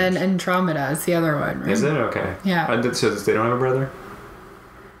Lestrange. And then Andromeda is the other one, right? Is it? Okay. Yeah. So they don't have a brother?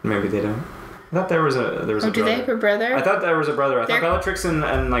 Maybe they don't. I thought there was a brother. Do they have a brother? I thought there was a brother. I thought Bellatrix and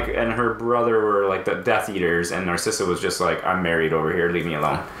her brother were like the Death Eaters, and Narcissa was just like, I'm married over here, leave me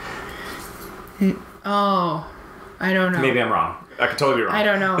alone. Oh, I don't know. Maybe I'm wrong. I could totally be wrong. I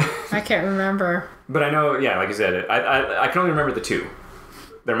don't know. I can't remember. But I know, yeah, like you said, I can only remember the 2.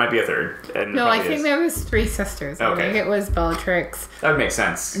 There might be a third. And no, I think there was 3 sisters. Okay. I think it was Bellatrix. That would make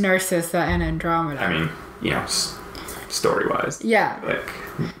sense. Narcissa and Andromeda. I mean, story-wise. Yeah.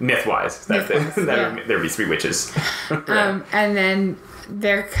 Like, myth-wise. There'd be 3 witches. Right. And then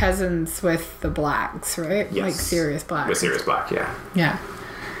they're cousins with the Blacks, right? Yes. Like Sirius Black. With Sirius Black, yeah. Yeah.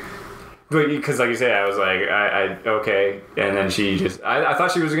 But because, like you say, I was like, okay. And then she just, I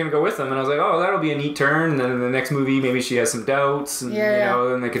thought she was going to go with them. And I was like, oh, that'll be a neat turn. And then in the next movie, maybe she has some doubts. And,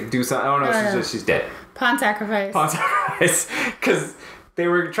 then they could do something. I don't know. She's dead. Pawn sacrifice. Because they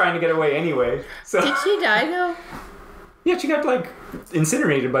were trying to get away anyway. So. Did she die, though? Yeah, she got,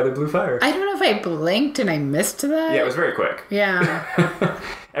 incinerated by the blue fire. I don't know if I blinked and I missed that. Yeah, it was very quick. Yeah.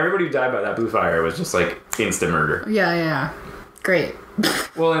 Everybody who died by that blue fire was just, instant murder. Yeah. Great.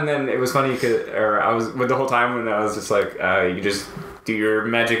 Well, and then it was funny I was with the whole time when I was just like, you could just do your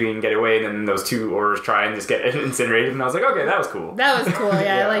magic and get away, and then those 2 Aurors try and just get incinerated, and I was like, okay, that was cool. That was cool.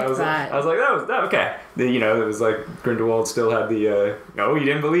 Yeah, I liked that. I was like, that okay. It was like Grindelwald still had the no, you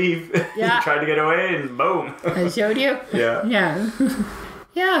didn't believe. Yeah. You tried to get away, and boom. I showed you. Yeah. Yeah.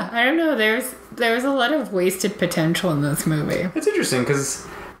 Yeah. I don't know. There was a lot of wasted potential in this movie. It's interesting because,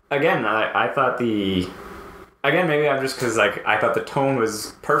 again, I thought Again, maybe I'm just because I thought the tone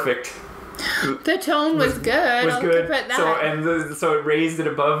was perfect. The tone was good. Was good. Put that. So it raised it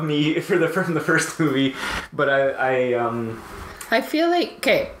above me from the first movie. But I feel like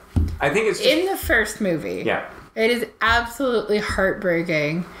I think it's just, in the first movie. Yeah. It is absolutely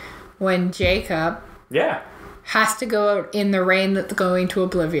heartbreaking when Jacob. Yeah. Has to go out in the rain that's going to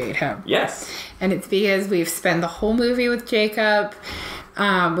obliviate him. Yes. And it's because we've spent the whole movie with Jacob.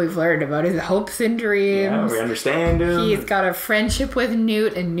 We've learned about his hopes and dreams. Yeah, we understand him. He's got a friendship with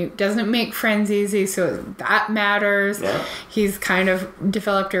Newt, and Newt doesn't make friends easy, so that matters. Yeah. He's kind of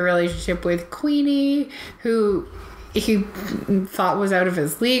developed a relationship with Queenie, who he thought was out of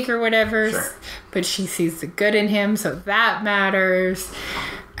his league or whatever. Sure. But she sees the good in him, so that matters.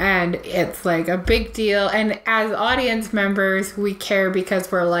 And it's a big deal. And as audience members, we care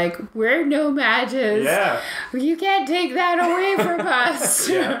because we're like, we're no mages. Yeah. You can't take that away from us.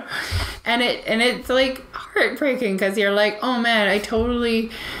 Yeah. And it's heartbreaking because you're like, oh man,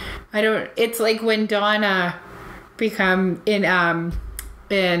 it's like when Donna become in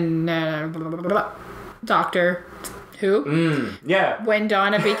Doctor Who? Yeah. When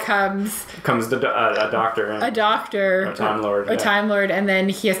Donna becomes a doctor. A doctor. A Time Lord. A Time Lord, and then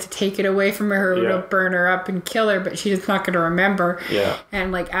he has to take it away from her to burn her up and kill her, but she's not going to remember. Yeah.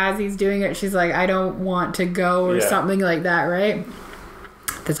 And as he's doing it, she's like, I don't want to go or something like that, right?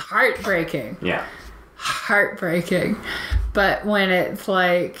 That's heartbreaking. Yeah. heartbreaking. But when it's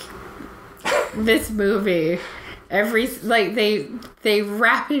like this movie, they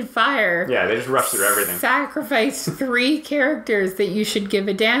rapid fire. Yeah, they just rush through everything. Sacrifice 3 characters that you should give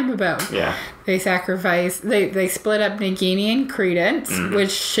a damn about. Yeah. They split up Nagini and Credence,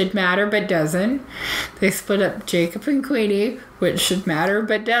 which should matter but doesn't. They split up Jacob and Queenie, which should matter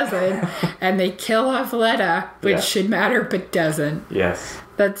but doesn't. And they kill off Letta, which should matter but doesn't. Yes.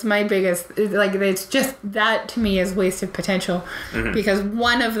 That's my biggest, it's just, that to me is wasted potential, because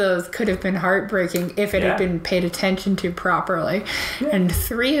one of those could have been heartbreaking if it had been paid attention to properly. And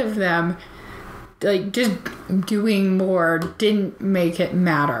 3 of them, just doing more didn't make it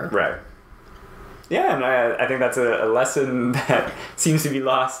matter. Right. Yeah, and I think that's a lesson that seems to be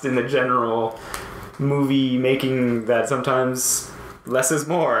lost in the general movie making, that sometimes less is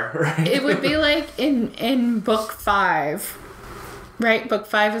more, right? It would be like in book 5. Right? Book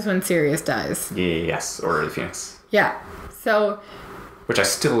 5 is when Sirius dies. Yes, Order of the Phoenix. Yeah. So... Which I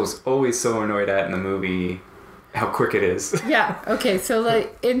still was always so annoyed at in the movie, how quick it is. Yeah. Okay, so,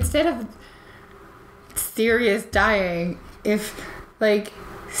 instead of Sirius dying, if,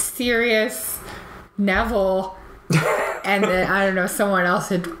 Sirius, Neville, and then, I don't know, someone else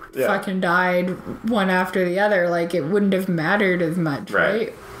had fucking died one after the other, it wouldn't have mattered as much,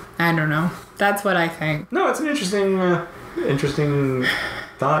 right? I don't know. That's what I think. No, it's an interesting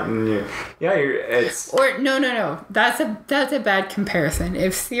thought, and it's... Or no, that's a bad comparison.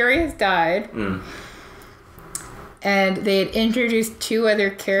 If Sirius died and they had introduced 2 other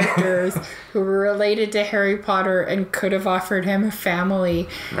characters who were related to Harry Potter and could have offered him a family,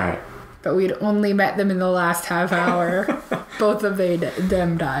 right, but we'd only met them in the last half hour, both of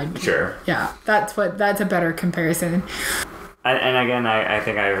them died. Sure. Yeah, that's a better comparison. And again, I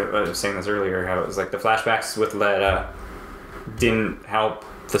think I was saying this earlier, how it was the flashbacks with Letta didn't help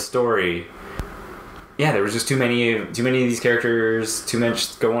the story. Yeah, there was just too many of these characters, too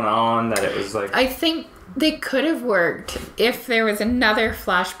much going on, that it was I think they could have worked if there was another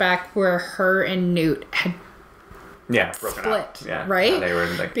flashback where her and Newt had broken split, up. Yeah, right? They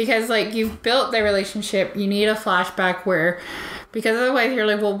were because you've built their relationship, you need a flashback where, because otherwise you're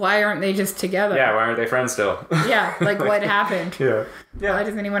well, why aren't they just together? Yeah, why aren't they friends still? Yeah, what happened? Yeah. Why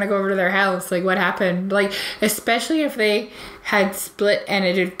doesn't he want to go over to their house? What happened? Especially if they had split and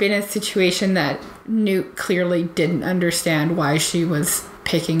it had been a situation that Newt clearly didn't understand why she was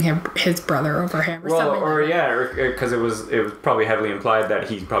picking his brother over him, because it was probably heavily implied that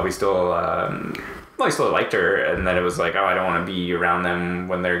he probably still he still liked her, and then it was I don't want to be around them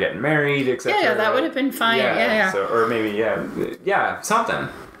when they're getting married, etc. Yeah, that would have been fine. Yeah. So, or maybe something.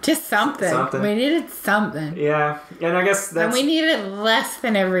 Just something. We needed something. Yeah, and I guess that's... And we needed less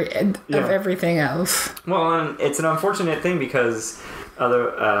than everything else. Well, it's an unfortunate thing because there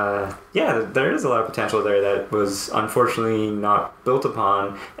is a lot of potential there that was unfortunately not built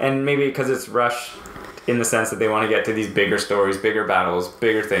upon, and maybe because it's rushed in the sense that they want to get to these bigger stories, bigger battles,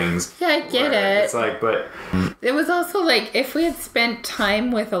 bigger things. Yeah, I get it. It's but... It was also if we had spent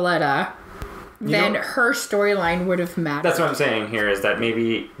time with Aletta, then her storyline would have mattered. That's what I'm saying here, is that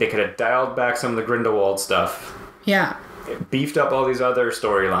maybe they could have dialed back some of the Grindelwald stuff. Yeah. Beefed up all these other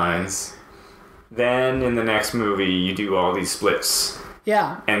storylines. Then in the next movie, you do all these splits.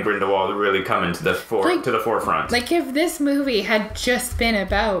 Yeah. And Grindelwald really come into the forefront. If this movie had just been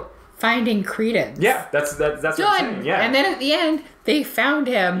about finding Credence. Yeah, that's what I'm saying. Yeah. And then at the end, they found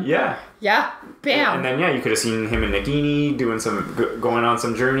him. Yeah. Yeah. Bam. And then you could have seen him and Nagini doing going on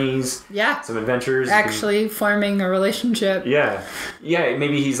some journeys. Yeah. Some adventures. Actually forming a relationship. Yeah. Yeah,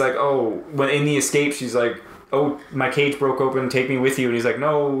 maybe he's when in the escape, she's oh, my cage broke open, take me with you. And he's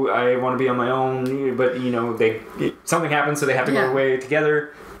no, I want to be on my own. But, something happens, so they have to go away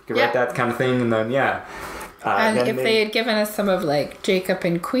together. You could write that kind of thing, and then, and if they had given us some of Jacob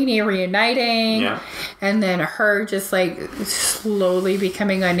and Queenie reuniting, and then her just slowly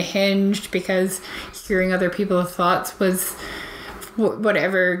becoming unhinged because hearing other people's thoughts was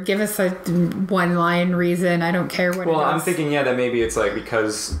whatever, give us a one line reason. I don't care what it is. Well, I'm thinking that maybe it's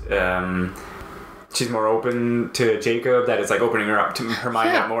because she's more open to Jacob, that it's opening her up to her mind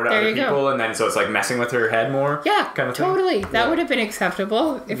up more to other people, and then so it's messing with her head more. Yeah, kind of totally. Thing. That would have been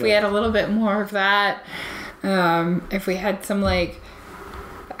acceptable if we had a little bit more of that. If we had some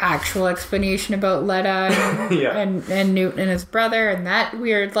actual explanation about Letta and Newt and his brother and that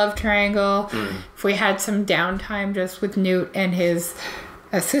weird love triangle. If we had some downtime just with Newt and his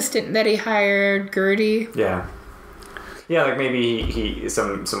assistant that he hired, Gertie. Yeah. Yeah, maybe he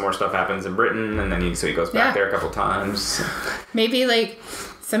some more stuff happens in Britain, and then he goes back there a couple times. Maybe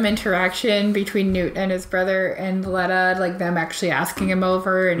some interaction between Newt and his brother and Letta, like them actually asking him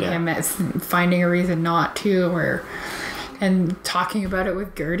over and him finding a reason not to, and talking about it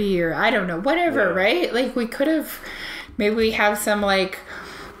with Gertie, or I don't know, whatever, right? Like we could have, maybe we have some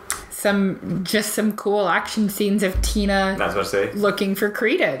some cool action scenes of Tina That's what I say. looking for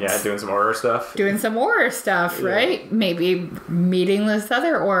Credence. Yeah, doing some horror stuff. Right? Maybe meeting this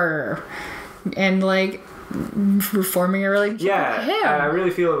other horror and like forming a relationship with him. I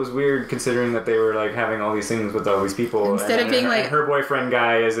really feel it was weird considering that they were like having all these things with all these people. Instead of being like, her boyfriend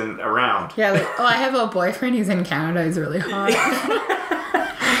guy isn't around. Yeah, like, oh, I have a boyfriend, he's in Canada, he's really hot.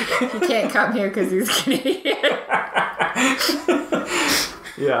 He can't come here because he's Canadian.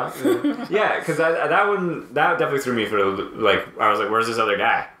 Yeah, because that definitely threw me for like, I was like, where's this other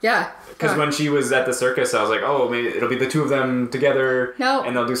guy? Yeah. Because when she was at the circus, I was like, oh, maybe it'll be the two of them together. No.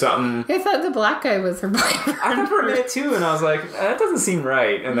 And they'll do something. I thought the black guy was her boyfriend. I thought for a minute too, and I was like, that doesn't seem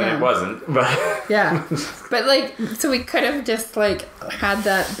right. And then it wasn't. But yeah. But like, so we could have just like had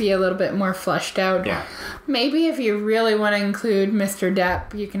that be a little bit more fleshed out. Yeah. Maybe if you really want to include Mr.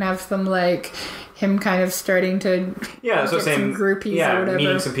 Depp, you can have some like him kind of starting to that's what I'm saying. Some groupies or whatever.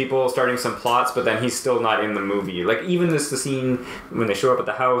 Meeting some people, starting some plots, but then he's still not in the movie. Like even the scene when they show up at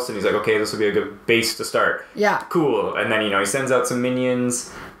the house and he's like, okay, this will be a good base to start. Yeah. Cool. And then, he sends out some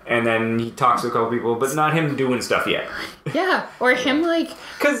minions and then he talks to a couple people, but not him doing stuff yet. Yeah. Or him like...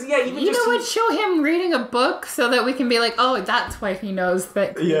 Because, show him reading a book so that we can be like, oh, that's why he knows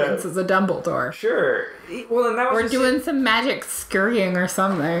that Credence is a Dumbledore. Sure. Well, and that was or doing some magic scurrying or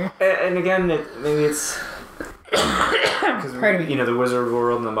something. And again, maybe it's... Because, the wizard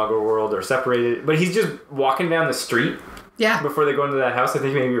world and the muggle world are separated. But he's just walking down the street. Yeah. Before they go into that house. I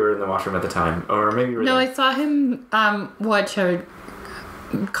think maybe we were in the washroom at the time. Or maybe we were I saw him watch a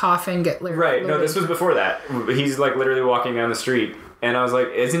coffin get literally. Right. No, this was before that. He's like literally walking down the street. And I was like,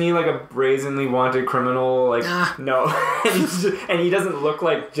 isn't he like a brazenly wanted criminal? Like, no. And he doesn't look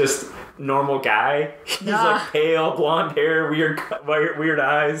like just normal guy. He's like pale, blonde hair, weird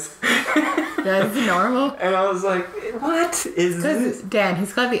eyes. That's normal. And I was like, what is this? Dan,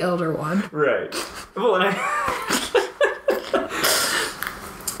 he's got the elder one. Right. Well,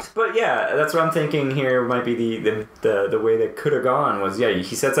 but yeah, that's what I'm thinking here might be the way that could have gone was,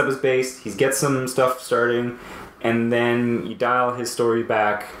 he sets up his base, he gets some stuff starting, and then you dial his story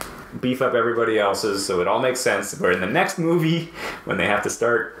back, beef up everybody else's, so it all makes sense. Where in the next movie, when they have to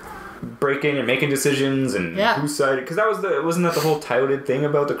start breaking and making decisions and whose side, because wasn't that the whole touted thing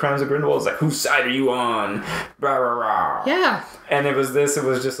about the Crimes of Grindelwald? It's like, whose side are you on? Rah, rah, rah. Yeah. And it was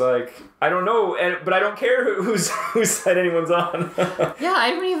just like, I don't know, but I don't care whose side anyone's on. Yeah,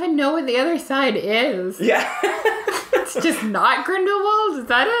 I don't even know what the other side is. Yeah. It's just not Grindelwald? Is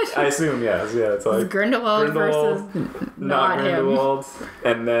that it? I assume, yes. Yeah, it's like Grindelwald versus not Grindelwald. Him.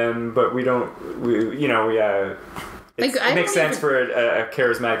 And then, but it makes sense for a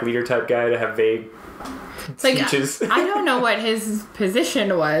charismatic leader type guy to have vague speeches. I don't know what his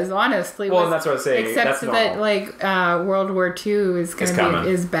position was, honestly. Well, and that's what I was saying. Except that, World War II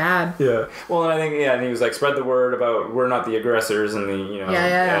is bad. Yeah. Well, and I think, and he was like, spread the word about we're not the aggressors, and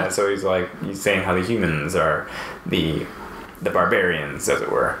Yeah. So he's saying how the humans are the barbarians, as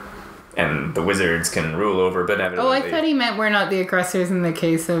it were. And the wizards can rule over benevolently. Oh, I thought he meant we're not the aggressors in the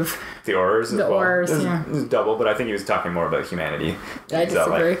case of... The Aurors as well. The Aurors, yeah. It's double, but I think he was talking more about humanity. I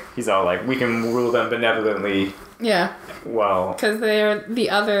disagree. He's all like, we can rule them benevolently. Yeah. Well... Because they're the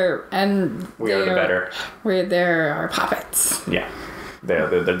other, and... We are the better. They're our puppets. Yeah. They're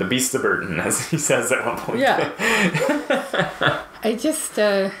the beasts of burden, as he says at one point. Yeah. I just,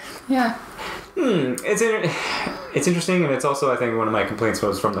 yeah. It's interesting, and it's also, I think, one of my complaints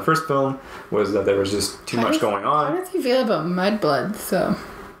was from the first film was that there was just too much going on. How does he feel about Mudblood? So,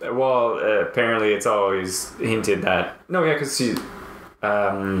 well, apparently it's always hinted that because she,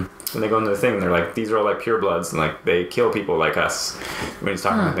 when they go into the thing, they're like, these are all like purebloods, and like they kill people like us. When he's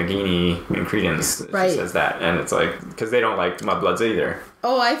talking with Nagini and Credence, she says that, and it's like because they don't like mudbloods either.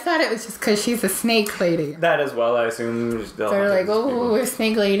 Oh, I thought it was just because she's a snake lady. That as well, I assume. They're like, we're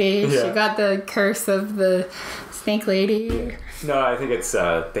snake lady. Yeah. She got the curse of the snake lady. No, I think it's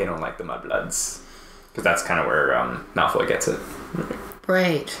they don't like the mudbloods. Because that's kind of where Malfoy gets it.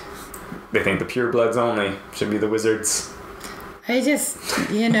 Right. They think the purebloods only should be the wizards. I just,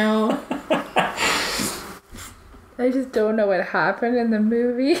 I just don't know what happened in the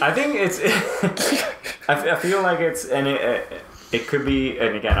movie. I think it's... I feel like it's... And it could be...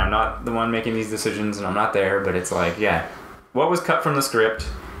 And again, I'm not the one making these decisions, and I'm not there, but it's like, what was cut from the script,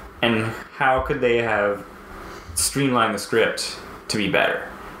 and how could they have streamlined the script to be better?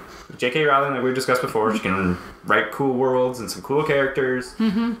 J.K. Rowling, like we've discussed before, she can write cool worlds and some cool characters,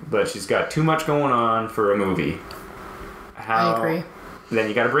 but she's got too much going on for a movie. I agree. Then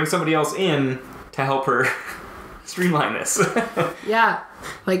you got to bring somebody else in to help her streamline this. Yeah,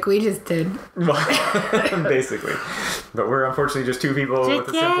 like we just did. Basically. But we're unfortunately just two people with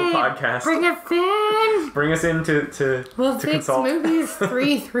a simple podcast. Bring us in! Bring us in to We'll fix consult. movies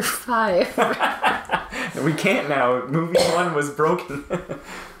 3 through 5. We can't now. Movie 1 was broken.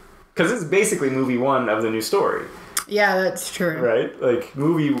 Because it's basically movie 1 of the new story. Yeah, that's true. Right? Like,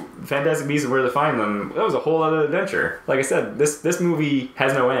 movie Fantastic Beasts and Where to Find Them, that was a whole other adventure. Like I said, this movie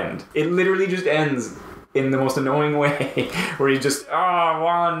has no end. It literally just ends in the most annoying way, where you just,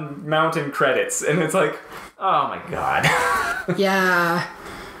 one mountain credits, and it's like, oh my god. Yeah.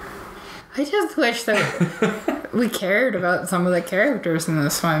 I just wish that we cared about some of the characters in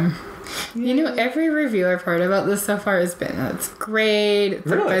this one. You know, every review I've heard about this so far has been, it's great, it's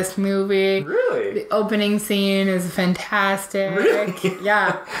the best movie. Really? The opening scene is fantastic. Really?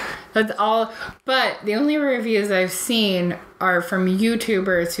 Yeah. That's all. But the only reviews I've seen are from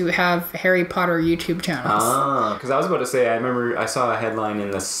YouTubers who have Harry Potter YouTube channels. Because I was about to say, I remember I saw a headline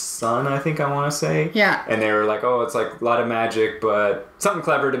in The Sun, I think I want to say. Yeah. And they were like, oh, it's like a lot of magic, but something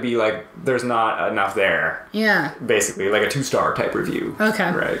clever to be like, there's not enough there. Yeah. Basically, like a 2-star type review. Okay.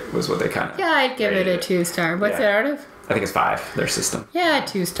 Right, was what they kind of... Yeah, I'd give it a 2-star. What's it out of? I think it's 5, their system. Yeah,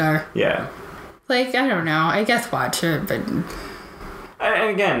 2-star. Yeah. Like, I don't know. I guess watch it, but...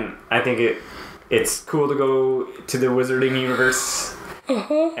 And again, I think it's cool to go to the Wizarding universe.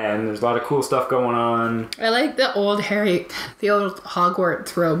 And there's a lot of cool stuff going on. I like the old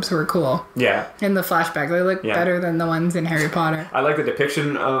Hogwarts robes were cool. Yeah. In the flashback. They look better than the ones in Harry Potter. I like the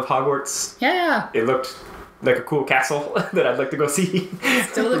depiction of Hogwarts. Yeah. It looked like a cool castle that I'd like to go see.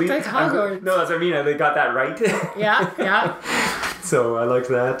 Still looks like Hogwarts. No, that's what I mean. They got that right. Yeah. So I liked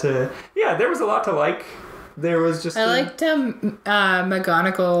that. Yeah, there was a lot to like. There was just... I liked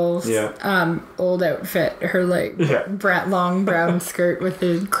McGonagall's old outfit. Her long brown skirt with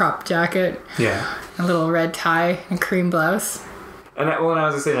the crop jacket. Yeah. A little red tie and cream blouse. And I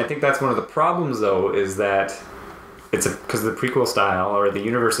was saying, I think that's one of the problems, though, is that it's because the prequel style or the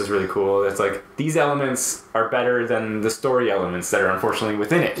universe is really cool. It's like these elements are better than the story elements that are unfortunately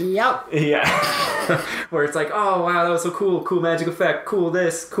within it. Yep. Yeah. Where it's like, oh, wow, that was so cool. Cool magic effect. Cool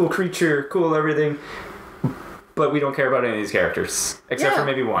this. Cool creature. Cool everything. But we don't care about any of these characters. Except for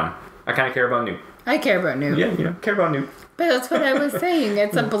maybe one. I kind of care about Newt. I care about Newt. Yeah, care about Newt. But that's what I was saying.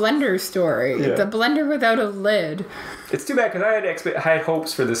 It's a blender story. Yeah. It's a blender without a lid. It's too bad because I had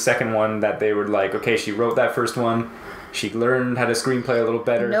hopes for the second one that they were like, okay, she wrote that first one. She learned how to screenplay a little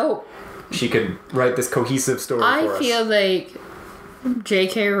better. Nope. She could write this cohesive story for us. I feel like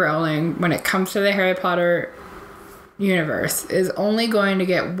J.K. Rowling, when it comes to the Harry Potter universe, is only going to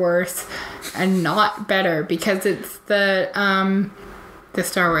get worse and not better because it's the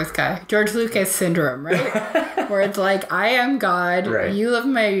Star Wars guy, George Lucas syndrome, right? Where it's like, I am God, you live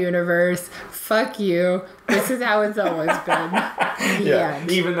in my universe, fuck you, this is how it's always been. Yeah,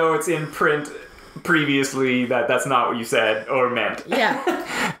 even though it's in print previously that's not what you said or meant.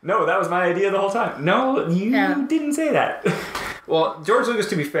 Yeah. No, that was my idea the whole time. No, you didn't say that. Well, George Lucas,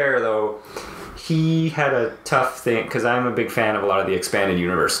 to be fair, though, he had a tough thing, because I'm a big fan of a lot of the expanded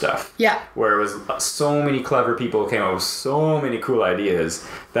universe stuff. Yeah. Where it was so many clever people came up with so many cool ideas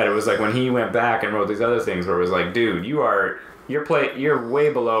that it was like when he went back and wrote these other things where it was like, dude, you're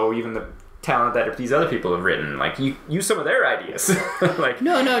way below even the talent that these other people have written. Like, you use some of their ideas. Like,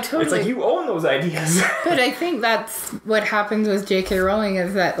 no, totally. It's like you own those ideas. But I think that's what happens with J.K. Rowling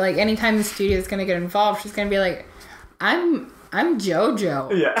is that, like, anytime the studio is going to get involved, she's going to be like, I'm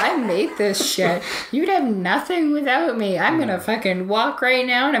JoJo. Yeah. I made this shit. You'd have nothing without me. I'm going to fucking walk right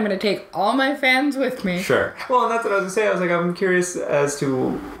now and I'm going to take all my fans with me. Sure. Well, and that's what I was going to say. I was like, I'm curious as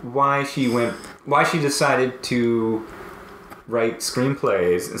to why she decided to write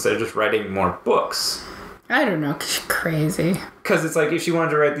screenplays instead of just writing more books. I don't know. She's crazy. Because it's like if she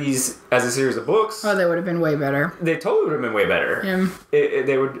wanted to write these as a series of books... Oh, they would have been way better. They totally would have been way better. Yeah.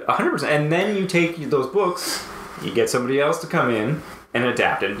 They would 100%. And then you take those books... You get somebody else to come in and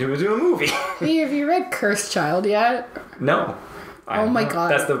adapt it into a movie. Hey, have you read Cursed Child yet? No. Oh my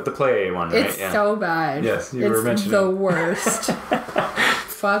god. That's the play one, right? It's so bad. Yes, you were mentioning. It's the worst.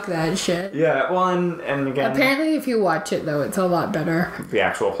 Fuck that shit. Yeah, well, and again... Apparently, if you watch it, though, it's a lot better. The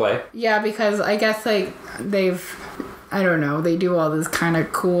actual play? Yeah, because I guess, like, I don't know, they do all this kind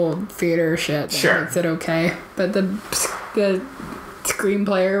of cool theater shit that makes it okay. But the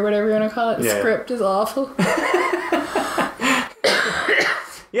screenplay or whatever you want to call it, script is awful.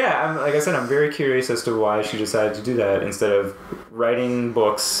 Yeah, like I said, I'm very curious as to why she decided to do that instead of writing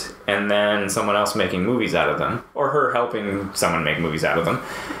books and then someone else making movies out of them, or her helping someone make movies out of them.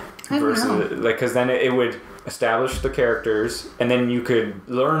 Versus, like, because then it would establish the characters, and then you could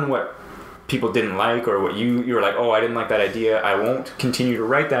learn what people didn't like, or what you were like, oh, I didn't like that idea, I won't continue to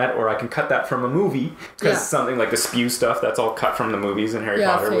write that, or I can cut that from a movie, because something like the spew stuff, that's all cut from the movies in Harry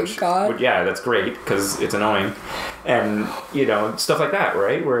Potter, thank God. That's great, because it's annoying, and stuff like that,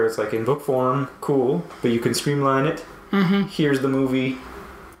 right, where it's like in book form, cool, but you can streamline it. Here's the movie,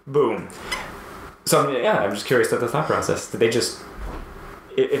 boom. So I'm just curious about the thought process. Did they just,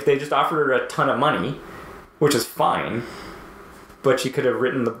 if they just offered her a ton of money, which is fine, but she could have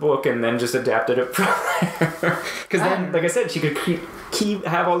written the book and then just adapted it from there. Because then, like I said, she could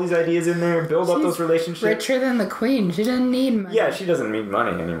have all these ideas in there, build up those relationships. Richer than the queen. She doesn't need money. Yeah, she doesn't need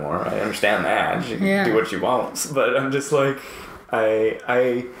money anymore. I understand that. She can do what she wants. But I'm just like,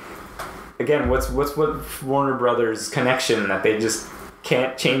 again, what's Warner Brothers' connection that they just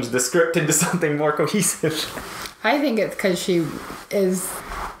can't change the script into something more cohesive? I think it's because she has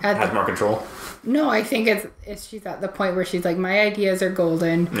more control. No, I think it's she's at the point where she's like, my ideas are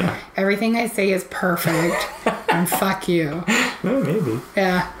golden. Yeah. Everything I say is perfect. And fuck you. Well, maybe.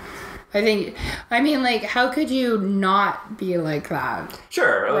 Yeah. I mean, like, how could you not be like that?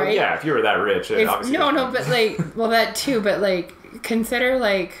 Sure. Right? Yeah, if you were that rich. Obviously but like, well, that too, but like, consider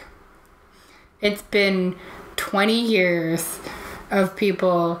like, it's been 20 years of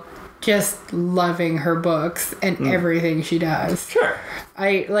people just loving her books and everything she does. Sure.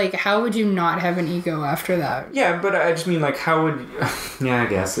 How would you not have an ego after that? Yeah, but I just mean, like, how would... Yeah, I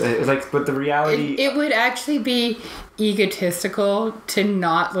guess. But the reality... It would actually be egotistical to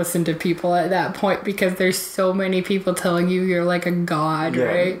not listen to people at that point, because there's so many people telling you you're like a god,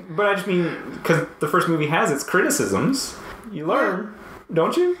 right? But I just mean, because the first movie has its criticisms. You learn,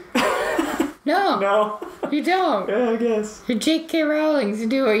 don't you? No. You don't. Yeah, I guess. You're J.K. Rowling. You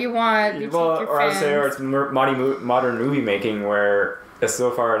do what you want. You I would say, or it's modern movie making where,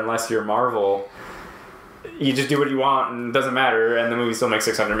 so far, unless you're Marvel, you just do what you want and it doesn't matter, and the movie still makes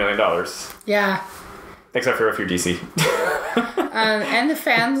 $600 million. Yeah. Except for if you're DC. And the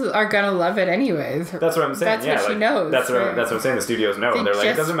fans are gonna love it anyways. That's what I'm saying. That's what she knows. That's what I'm saying. The studios know. They're like,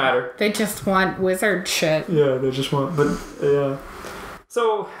 it doesn't matter. They just want wizard shit. Yeah, they just want... But, yeah.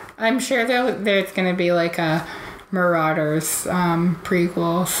 So... I'm sure there's going to be like a Marauders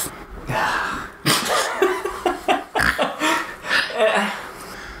prequels.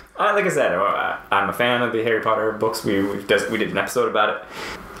 Like I said, I'm a fan of the Harry Potter books. We did an episode about it.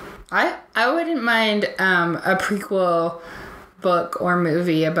 I wouldn't mind a prequel book or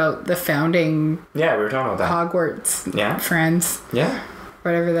movie about the founding. Yeah, we were talking about that. Hogwarts. Yeah. Friends. Yeah.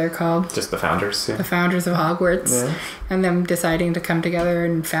 Whatever they're called. Just the founders. Yeah. The founders of Hogwarts. Yeah. And them deciding to come together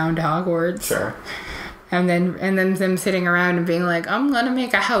and found Hogwarts. Sure. And then them sitting around and being like, I'm going to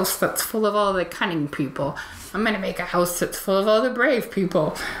make a house that's full of all the cunning people. I'm going to make a house that's full of all the brave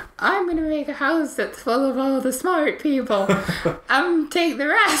people. I'm going to make a house that's full of all the smart people. I'm take the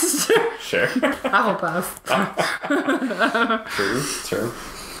rest. Sure. Hufflepuff. True.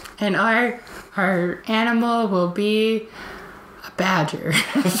 And our animal will be... badger.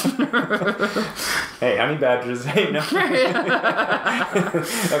 Hey, honey badgers. Hey, no.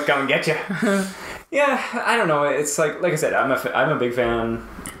 They'll come and get you. Yeah, I don't know. It's like I said, I'm a big fan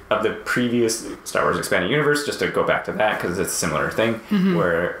of the previous Star Wars Expanded Universe, just to go back to that, because it's a similar thing.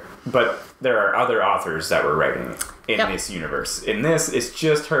 But there are other authors that were writing in this universe. In this, it's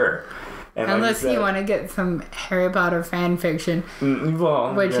just her. And unless you want to get some Harry Potter fan fiction,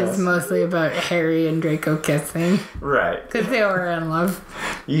 which yes. is mostly about Harry and Draco kissing. Right. Because they were in love.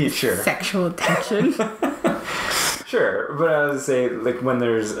 Yeah, sure. Sexual tension. Sure. But I would say, like, when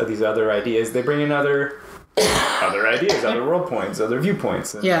there's these other ideas, they bring in other ideas, other world points, other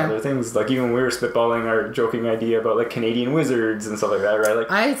viewpoints, and other things. Like, even we were spitballing our joking idea about, like, Canadian wizards and stuff like that, right?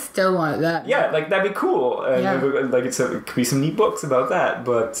 Like, I still want that. Yeah, like, that'd be cool. And it could be some neat books about that,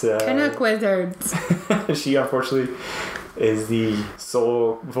 but... Canuck wizards. She, unfortunately, is the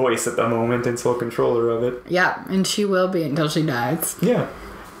sole voice at the moment and sole controller of it. Yeah, and she will be until she dies. Yeah.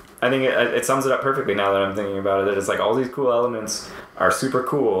 I think it sums it up perfectly now that I'm thinking about it. It's like all these cool elements are super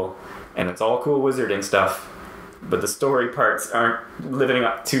cool, and it's all cool wizarding stuff, but the story parts aren't living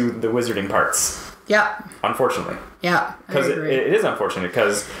up to the wizarding parts. Yeah. Unfortunately. Yeah. Because it is unfortunate,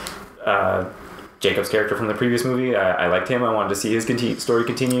 because Jacob's character from the previous movie. I liked him. I wanted to see his story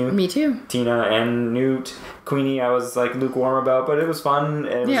continue. Me too. Tina and Newt. Queenie, I was like lukewarm about, but it was fun.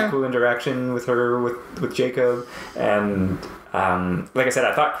 And it was a cool interaction with her, with Jacob. And like I said,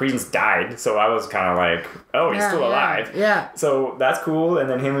 I thought Credence died, so I was kind of like, oh, he's still alive. Yeah. So that's cool. And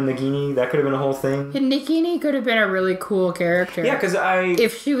then him and Nagini, that could have been a whole thing. And Nagini could have been a really cool character. Yeah, because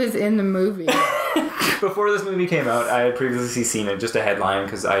if she was in the movie. Before this movie came out, I had previously seen it, just a headline,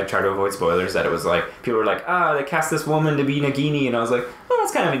 because I tried to avoid spoilers, that it was like, people were like, they cast this woman to be Nagini, and I was like, oh,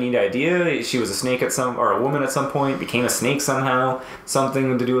 that's kind of a neat idea. She was a snake or a woman at some point, became a snake somehow,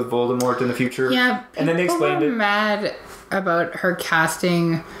 something to do with Voldemort in the future. Yeah, and then they explained it. Mad about her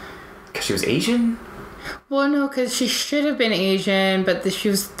casting. Because she was Asian? Well, no, because she should have been Asian, but she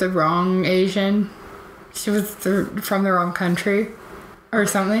was the wrong Asian. She was from the wrong country. Or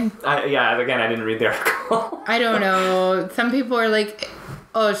something. Again, I didn't read the article. I don't know. Some people are like,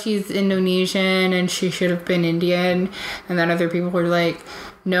 oh, she's Indonesian and she should have been Indian. And then other people were like,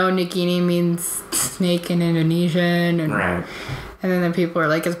 no, Nagini means snake in Indonesian. And, right. And then the people are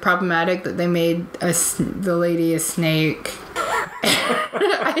like, it's problematic that they made the lady a snake.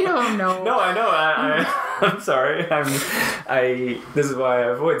 I don't know. No, I know. I'm sorry. This is why I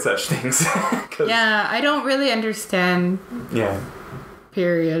avoid such things. Yeah, I don't really understand. Yeah.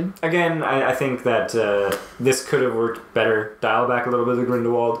 Period. Again, I think that this could have worked better. Dial back a little bit of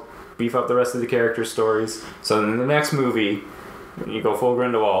Grindelwald. Beef up the rest of the characters' stories. So in the next movie, when you go full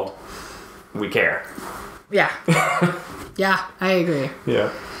Grindelwald, we care. Yeah. Yeah, I agree.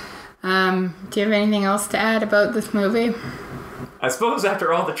 Yeah. Do you have anything else to add about this movie? I suppose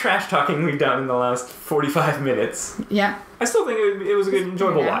after all the trash talking we've done in the last 45 minutes, yeah, I still think it was a good,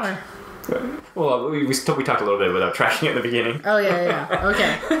 enjoyable watch. Well, we talked a little bit without trashing at the beginning. Oh, yeah.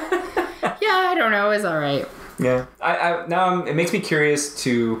 Okay. Yeah, I don't know. It's all right. Yeah. Now it makes me curious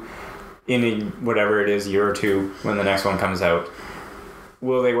to, in whatever it is, year or two, when the next one comes out,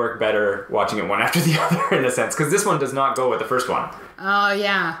 will they work better watching it one after the other, in a sense? Because this one does not go with the first one. Oh,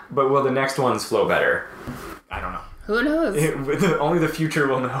 yeah. But will the next ones flow better? I don't know. Who knows? Only the future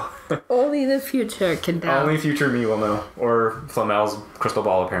will know. Only the future can tell. Only future me will know. Or Flamel's crystal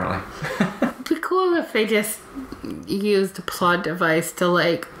ball, apparently. It'd be cool if they just used a plot device to,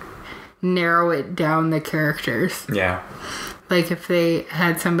 like, narrow it down the characters. Yeah. Like if they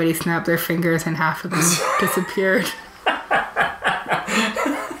had somebody snap their fingers and half of them disappeared.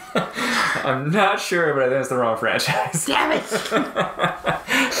 I'm not sure, but I think it's the wrong franchise. Damn it! I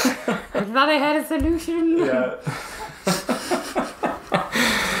thought I had a solution. Yeah.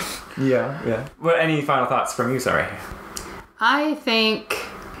 Yeah. Well, any final thoughts from you? Sorry. I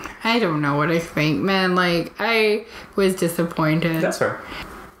don't know what I think, man. Like, I was disappointed. That's fair.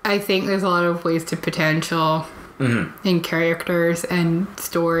 I think there's a lot of wasted potential in characters and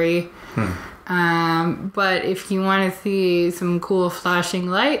story. But if you want to see some cool flashing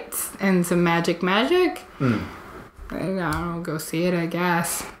lights and some magic, I don't know, go see it, I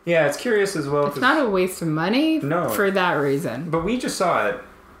guess. Yeah, it's curious as well. It's not a waste of money for that reason. But we just saw it.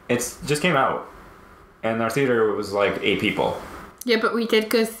 It just came out. And our theater was like 8 people. Yeah, but we did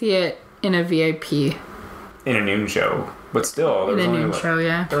go see it in a VIP. In a noon show. But still, there was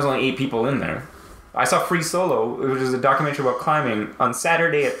only 8 people in there. I saw Free Solo, which is a documentary about climbing, on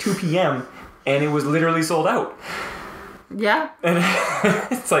Saturday at 2 p.m., and it was literally sold out. Yeah. And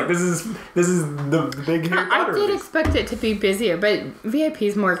it's like, this is the big Harry Potter I did expect it to be busier, but VIP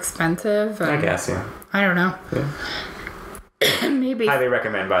is more expensive. I guess, yeah. I don't know. Yeah. Maybe. Highly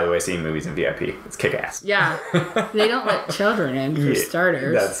recommend, by the way, seeing movies in VIP. It's kick-ass. Yeah. They don't let children in, for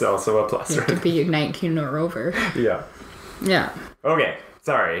starters. That's also a plus. You have to be 19 or over. Yeah. Yeah. Okay.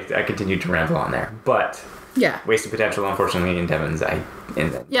 Sorry, I continued to ramble on there. But... yeah. Wasted potential, unfortunately, in Devin's eye.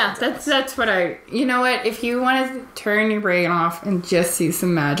 Yeah, that's what I... You know what? If you want to turn your brain off and just see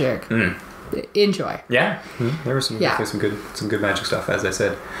some magic, enjoy. Yeah. There was some good magic stuff, as I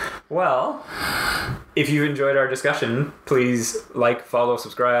said. Well, if you enjoyed our discussion, please like, follow,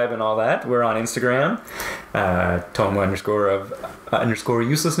 subscribe, and all that. We're on Instagram. Tome _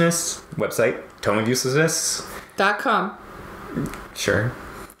 Uselessness. Website, Tome of Uselessness. .com. Sure.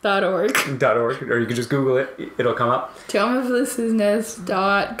 .org. .org, or you can just Google it. It'll come up.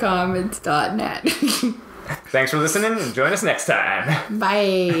 tomeofuselessness.com. It's .net. Thanks for listening, and join us next time.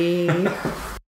 Bye.